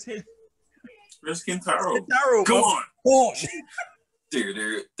like, "Where's him? Where's Kintaro? Come on. Boom.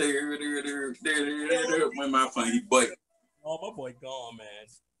 When my phone, he bite. Oh, my boy gone, man.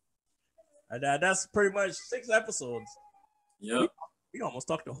 And that's pretty much 6 episodes. Yeah. We almost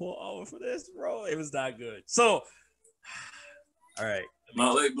talked the whole hour for this, bro. It was that good. So, all right. My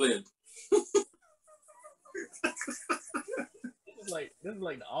leg bled. This is like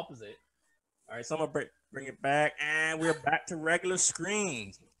the opposite. All right, so I'm gonna bring it back, and we're back to regular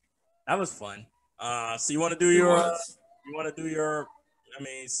screens. That was fun. So you want to do your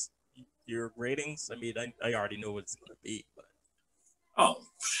your ratings? I mean, I already know what it's gonna be, but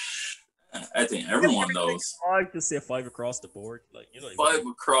I think everyone knows. 5 to say 5 across the board, 5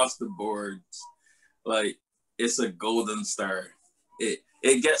 across the board, like it's a golden star.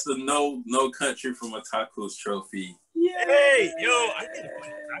 It gets the no country from Otakus trophy. Yay! Yo, I need to put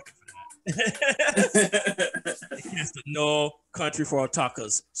it back for that. It gets the no country for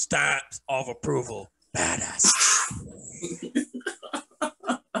Otakus stamps of approval. Badass.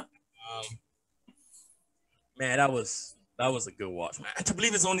 Man, that was a good watch, man. And to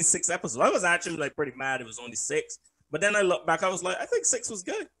believe it's only 6 episodes, I was actually pretty mad it was only 6. But then I look back, I was like, I think 6 was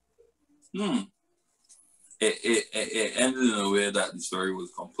good. It ended in a way that the story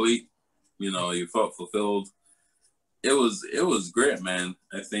was complete. You know, you felt fulfilled. It was great, man.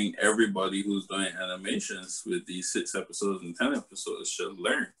 I think everybody who's doing animations with these 6 episodes and 10 episodes should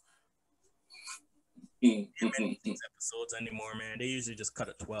learn. Many these episodes anymore, man. They usually just cut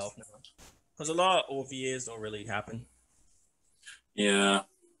at 12 now. Because a lot of OVAs don't really happen. Yeah.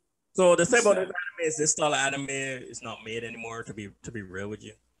 So the thing about this anime is this style of anime is not made anymore. To be real with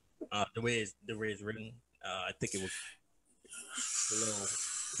you, the way it's written, I think it was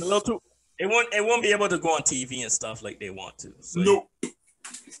a little too. It won't be able to go on TV and stuff like they want to. So nope. I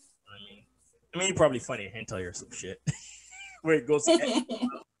mean, you probably find a hentai or some shit where it goes.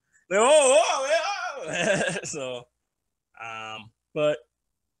 So, but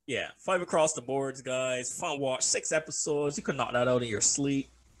yeah, 5 across the boards, guys. Fun watch. 6 episodes. You could knock that out in your sleep.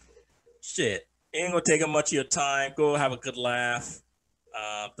 Shit, it ain't gonna take up much of your time. Go have a good laugh.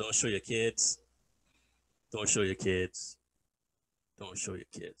 Don't show your kids. Don't show your kids. Don't show your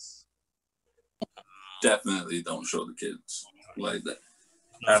kids. Definitely don't show the kids like that.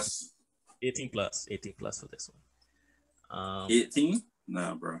 No, that's 18 plus. 18 plus for this one. 18?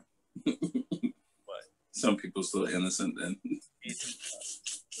 Nah, bro. What? Some people still innocent then. 18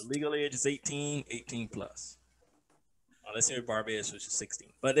 plus. The legal age is 18. 18 plus. Unless you're Barbados, which is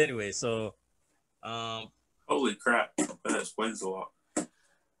 16. But anyway, so holy crap, that explains a lot.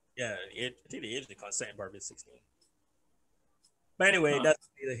 Yeah, I think the age of consent in Barbados is 16. But anyway, that's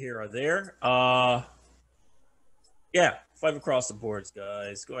neither here or there. Yeah, 5 across the boards,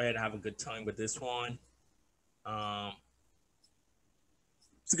 guys. Go ahead and have a good time with this one.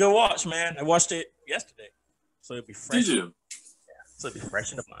 It's a good watch, man. I watched it yesterday, so it'll be fresh. Did you? So it'll be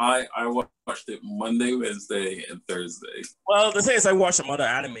fresh in the mind. I watched it Monday, Wednesday, and Thursday. Well, the thing is, I watched some other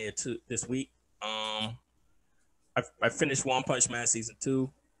anime too this week. I finished One Punch Man season 2.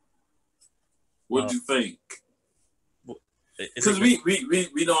 What do you think? Because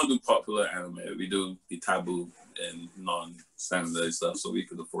we don't do popular anime. We do the taboo and non-standardized stuff, so we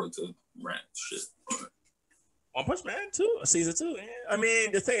could afford to rant shit. One Punch Man 2, season 2. Yeah. I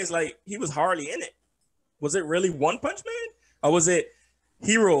mean, the thing is, like, he was hardly in it. Was it really One Punch Man, or was it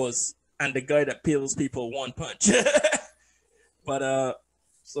heroes and the guy that kills people one punch? But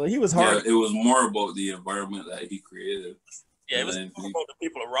so he was hard. Yeah, it was more about the environment that he created. Yeah, it was more about the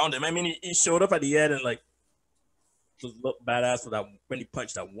people around him. I mean, he showed up at the end and like looked badass for that when he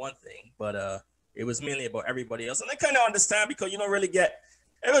punched that one thing, but it was mainly about everybody else. And I kind of understand because you don't really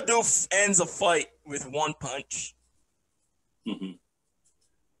ever do ends a fight with one punch. Mm-hmm.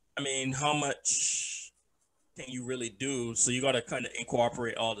 I mean, how much can you really do? So you got to kind of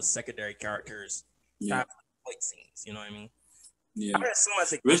incorporate all the secondary characters, fight scenes. You know what I mean? Yeah. I mean, as soon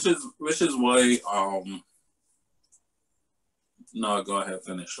as which is why no, go ahead,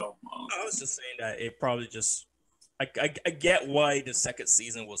 finish off. I was just saying that it probably just I get why the second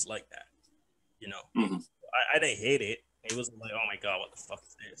season was like that. You know, mm-hmm. I didn't hate it. It wasn't like, oh my god, what the fuck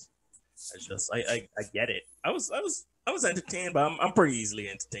is this? It's just I get it. I was entertained, but I'm pretty easily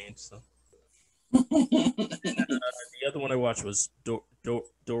entertained. So the other one I watched was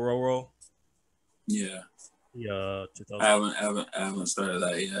Dororo. Yeah. Yeah, 2000. I haven't started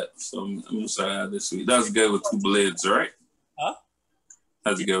that yet, so I'm gonna start that this week. That's good with 2 blades, right? Huh?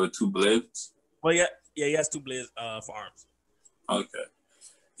 That's good with 2 blades. Well, yeah, he has 2 blades for arms. Okay.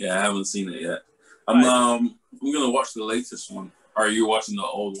 Yeah, I haven't seen it yet. I'm gonna watch the latest one. Or are you watching the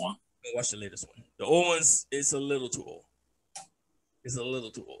old one? I'm gonna watch the latest one. The old one's it's a little too old. It's a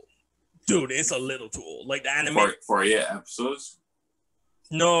little too old. Dude, it's a little too old. Like the anime for 8 episodes?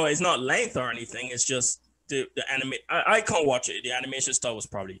 No, it's not length or anything. It's just the anime. I can't watch it. The animation style was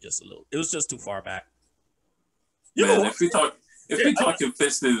probably just a little. It was just too far back. Man, if we talking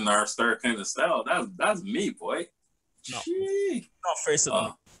fisted in our star kind of style, that's me, boy. No, not face of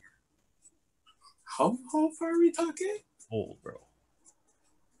them. How far are we talking? Old, bro.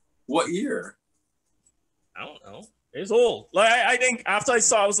 What year? I don't know. It's old. Like I think after I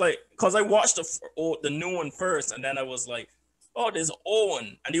saw, I was like, because I watched the new one first, and then I was like, oh, there's an old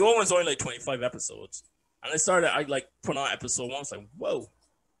one, and the old one's only like 25 episodes. And I like put on episode 1. I was like, whoa.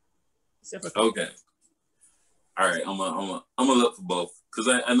 Okay. All right, I'm gonna look for both because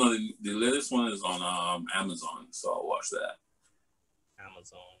I know the latest one is on Amazon, so I'll watch that.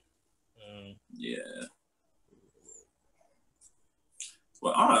 Amazon. Yeah.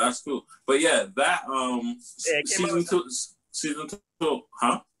 Well, that's cool. But yeah, that season two,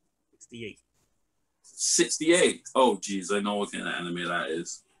 huh? 68. 68. Oh, geez, I know what kind of anime that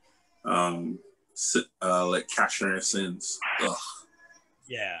is. Like Cashier Sins. Ugh.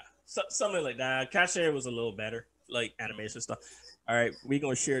 Yeah, something like that. Cashier was a little better, like animation stuff. All right, we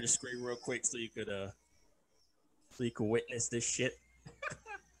gonna share the screen real quick so you could witness this shit.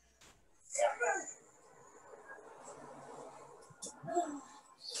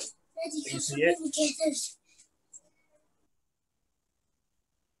 You see it?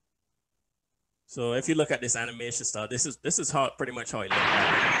 So if you look at this animation style, this is how pretty much how it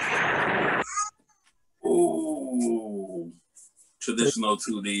looks. Ooh, traditional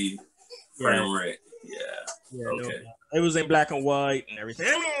 2D frame rate. Yeah. Okay. No, it was in black and white and everything.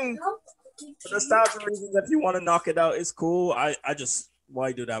 I mean, for nostalgia reasons, if you want to knock it out, it's cool. I just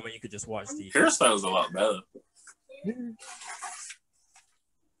why do that when you could just watch the hairstyle's a lot better.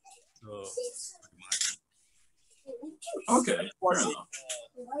 So, okay. Fair enough.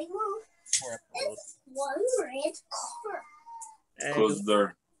 One red car. Close the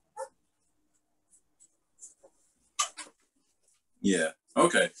door. Yeah.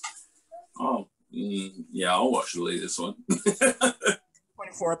 Okay. Oh, yeah. I'll watch the latest one.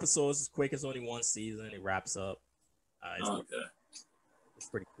 24 episodes. It's quick. It's only one season. It wraps up. It's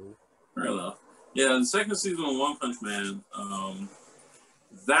pretty cool. Fair enough. Yeah, the second season of One Punch Man.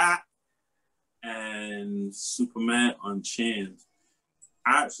 That and Superman Unchained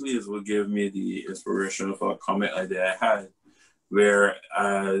actually is what gave me the inspiration for a comic idea I had.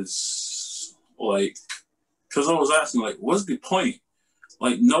 Whereas, like, because I was asking, like, what's the point?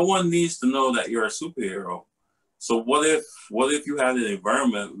 Like, no one needs to know that you're a superhero. So what if you had an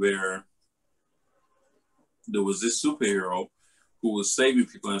environment where there was this superhero who was saving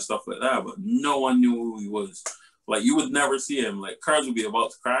people and stuff like that, but no one knew who he was. Like, you would never see him. Like, cars would be about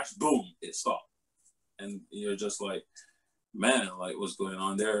to crash, boom, it stopped. And you're just like, man, like, what's going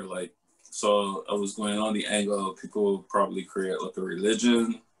on there? Like, so I was going on the angle of people probably create, like, a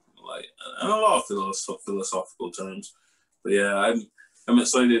religion, like, and a lot of philosophical terms. But yeah, I'm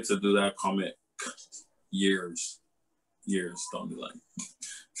excited to do that comic years down the line.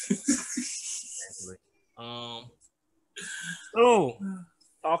 So,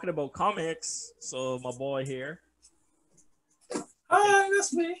 talking about comics, so my boy here. Hi,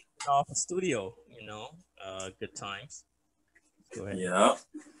 that's me. Off a studio, good times. Go ahead. Yeah.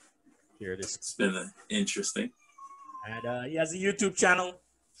 Here it is. It's been interesting. And he has a YouTube channel,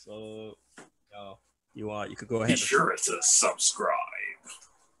 so you could go ahead. Be sure to subscribe.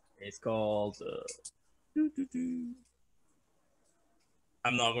 It's called.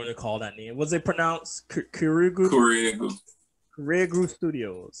 I'm not going to call that name. What's it pronounced? Kurigu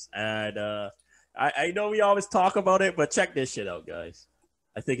Studios. And I know we always talk about it, but check this shit out, guys.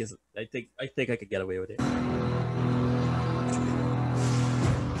 I think I could get away with it.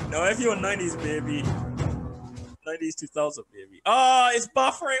 No, if you're a 90s baby, 90s 2000 baby. Oh, it's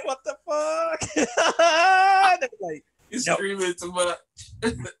buffering. What the fuck? Like, you're screaming too much.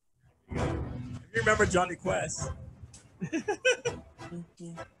 You remember Johnny Quest? I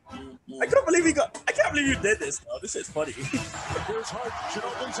can't believe you did this, bro. This shit's funny.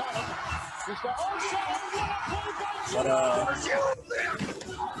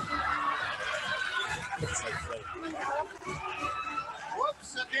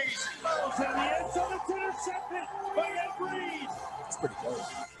 It's pretty cool.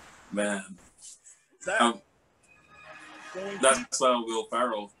 Man. That's Will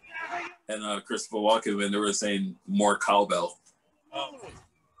Ferrell and Christopher Walken when they were saying more cowbell. Oh.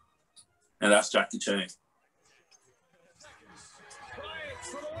 And that's Jackie Chan.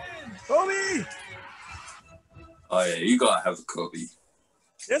 Kobe! Oh yeah, you gotta have the Kobe.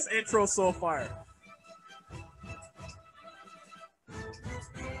 This intro so far.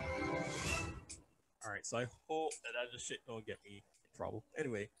 Alright, so I hope that just shit don't get me in trouble.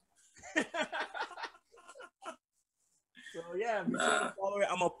 Anyway. So yeah, be sure to follow it.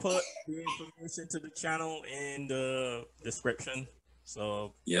 I'm gonna put the information to the channel in the description.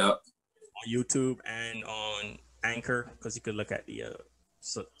 So yep, on YouTube and on Anchor, because you could look at the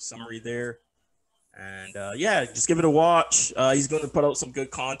summary there. And yeah, just give it a watch. He's gonna put out some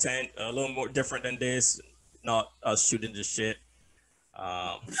good content, a little more different than this, not us shooting the shit.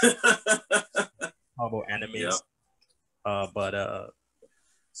 How about animes? Yep.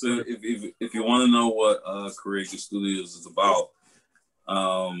 So if you want to know what Creative Studios is about,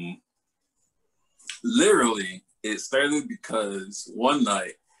 literally it started because one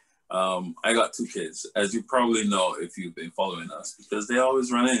night I got two kids, as you probably know if you've been following us, because they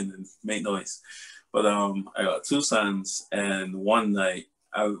always run in and make noise. But I got two sons, and one night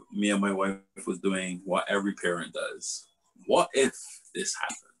me and my wife was doing what every parent does. What if this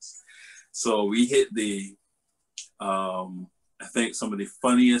happens? So we hit the I think some of the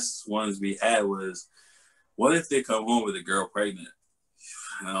funniest ones we had was, what if they come home with a girl pregnant?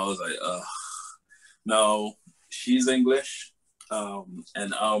 And I was like, no, she's English,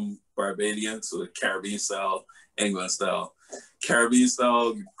 and I'm Barbadian, so Caribbean style, England style. Caribbean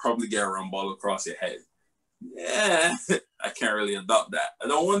style, you probably get a rum ball across your head. yeah, I can't really adopt that. I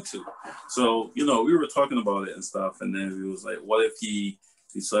don't want to. So, we were talking about it and stuff, and then he was like, what if he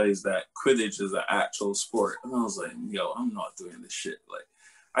decides that Quidditch is an actual sport? And I was like, yo, I'm not doing this shit. Like,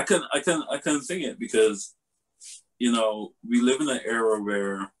 I couldn't think it because, we live in an era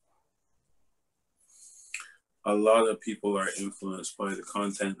where a lot of people are influenced by the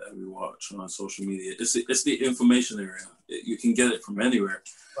content that we watch on social media. It's the information area. You can get it from anywhere.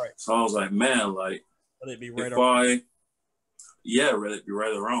 Right. So I was like, man, like, let it be right let it be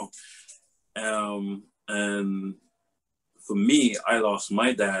right or wrong. And for me, I lost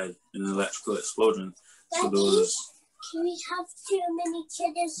my dad in an electrical explosion. Daddy, so there was. Can we have too many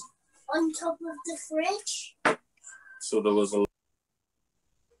cheddars on top of the fridge? So there was a.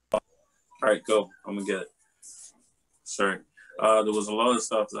 All right, go. I'm gonna get it. Sorry. There was a lot of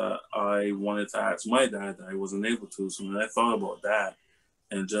stuff that I wanted to ask my dad that I wasn't able to. So when I thought about that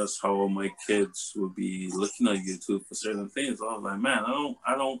and just how my kids would be looking at YouTube for certain things, I was like, man,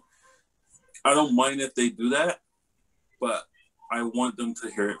 I don't mind if they do that, but I want them to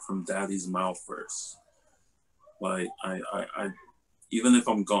hear it from daddy's mouth first. Like I even if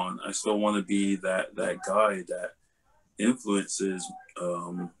I'm gone, I still want to be that guy that influences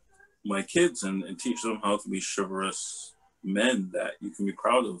my kids and teach them how to be chivalrous men that you can be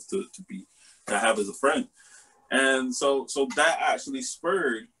proud of to have as a friend. And so that actually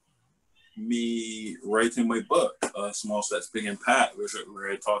spurred me writing my book, Small Steps Big Impact,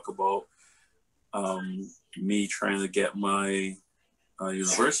 where I talk about me trying to get my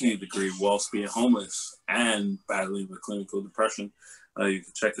university degree whilst being homeless and battling with clinical depression. You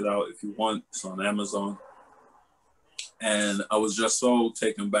can check it out if you want. It's on Amazon. And I was just so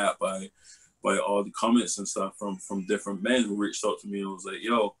taken back by all the comments and stuff from different men who reached out to me and was like,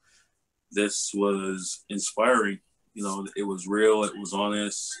 yo, this was inspiring. It was real, it was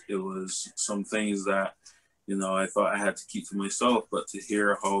honest, it was some things that, I thought I had to keep to myself, but to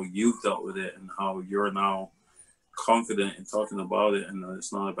hear how you've dealt with it and how you're now confident in talking about it and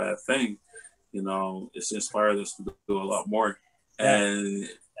it's not a bad thing, it's inspired us to do a lot more. And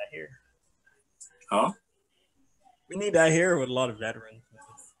that here. Huh? We need that here with a lot of veterans.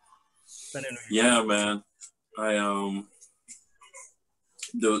 Yeah, man. I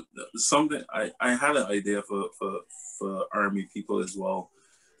something I had an idea for army people as well,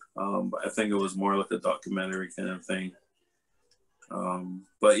 but I think it was more like a documentary kind of thing.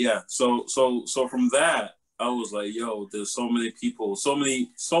 But yeah, so from that I was like, yo, there's so many people, so many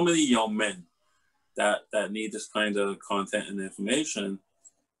young men that need this kind of content and information.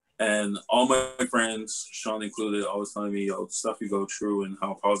 And all my friends, Shawn included, always telling me, yo, the stuff you go through and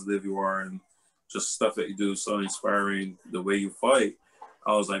how positive you are and just stuff that you do is so inspiring, the way you fight.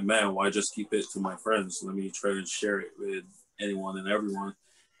 I was like, man, why just keep it to my friends? Let me try and share it with anyone and everyone.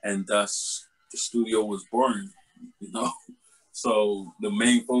 And thus the studio was born, So the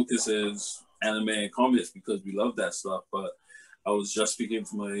main focus is anime and comics because we love that stuff. But I was just speaking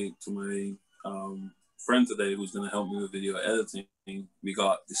to my friend today who's going to help me with video editing. We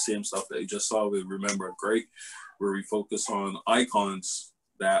got the same stuff that you just saw with Remember Great, where we focus on icons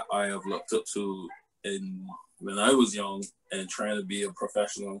that I have looked up to when I was young and trying to be a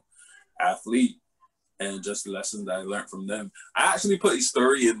professional athlete, and just the lessons that I learned from them. I actually put a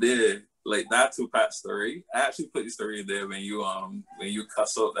story in there, like that Tupac story. I actually put the story in there when you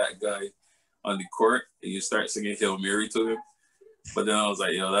cuss out that guy on the court and you start singing Hail Mary to him. But then I was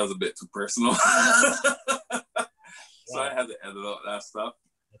like, yo, that was a bit too personal. So I had to edit out that stuff.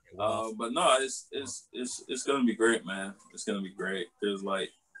 But no, it's gonna be great, man. It's gonna be great. There's like,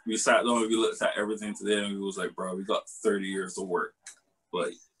 we sat down and we looked at everything today and we was like, bro, we got 30 years of work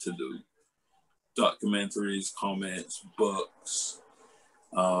like to do. Documentaries, comments, books.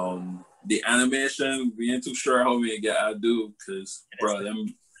 The animation, we ain't too sure how we get I do, because bro,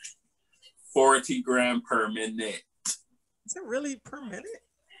 them 40 grand per minute. Is it really per minute?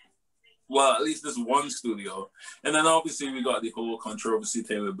 Well, at least this one studio. And then obviously we got the whole controversy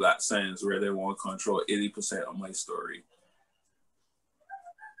thing with Black Sands where they want to control 80% of my story.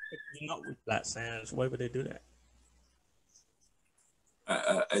 You're not with Black Sands. Why would they do that?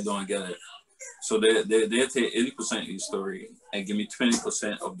 I don't get it. So they take 80% of your story and give me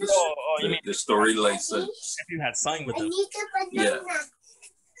 20% of the story license. If you had signed with them. Yeah.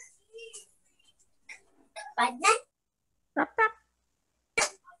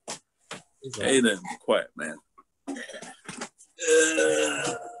 Hey then, quiet, man.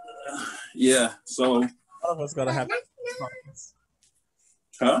 Yeah, so. One of us gotta have.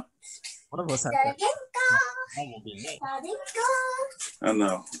 Huh? One of us have. That will be me. I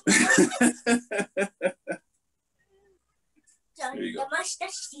know. There you go.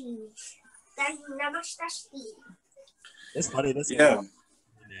 It's funny. This Yeah.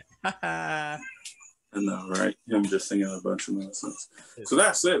 I I know, right? Him just singing a bunch of nonsense. So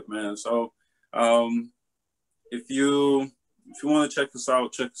that's it, man. So if you want to check us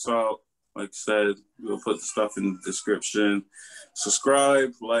out, check us out. Like I said, we'll put the stuff in the description.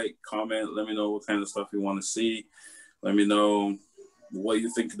 Subscribe, like, comment. Let me know what kind of stuff you want to see. Let me know what you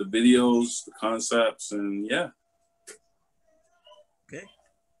think of the videos, the concepts, and yeah. Okay.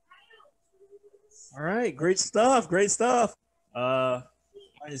 All right. Great stuff. Great stuff. I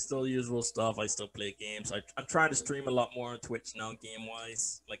still usual stuff. I still play games. I'm trying to stream a lot more on Twitch now, game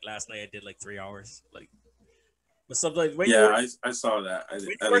wise. Like last night, I did like 3 hours. Like, but sometimes when I saw that. I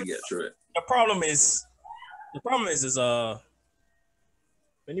didn't get through it. The problem is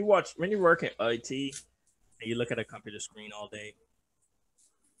when you work in IT and you look at a computer screen all day,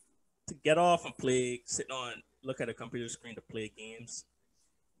 to get off and look at a computer screen to play games.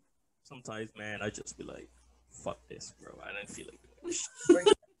 Sometimes, man, I just be like, "Fuck this, bro." I don't feel like doing this.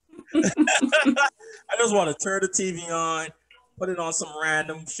 I just want to turn the TV on, put it on some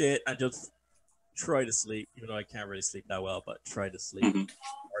random shit, and just try to sleep. Even though I can't really sleep that well, but try to sleep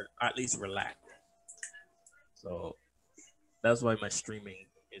or at least relax. So that's why my streaming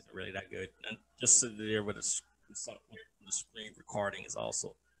isn't really that good. And just sitting there with the screen recording is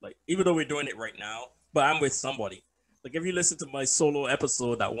also like, even though we're doing it right now, but I'm with somebody. Like if you listen to my solo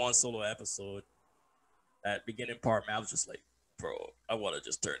episode, that one solo episode, that beginning part, man, I was just like, bro, I want to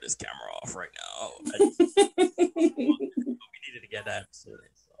just turn this camera off right now. We needed to get that episode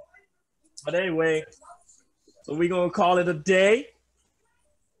in. So. But anyway, so we're going to call it a day.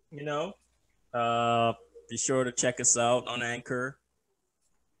 You know, be sure to check us out on Anchor.fm.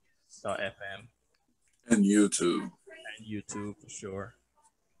 And YouTube. And YouTube for sure.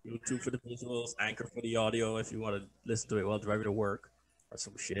 YouTube for the visuals, Anchor for the audio if you want to listen to it while driving to work or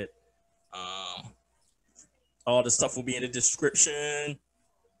some shit. All the stuff will be in the description.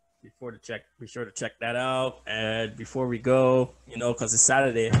 Be sure to check that out. And before we go, you know, because it's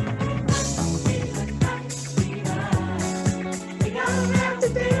Saturday.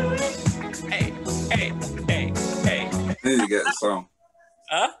 Hey. You need to get the song.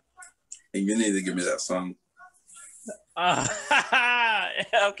 Huh? And you need to give me that song.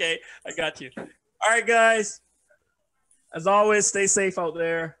 Okay, I got you. All right, guys. As always, stay safe out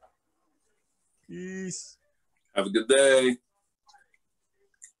there. Peace. Have a good day.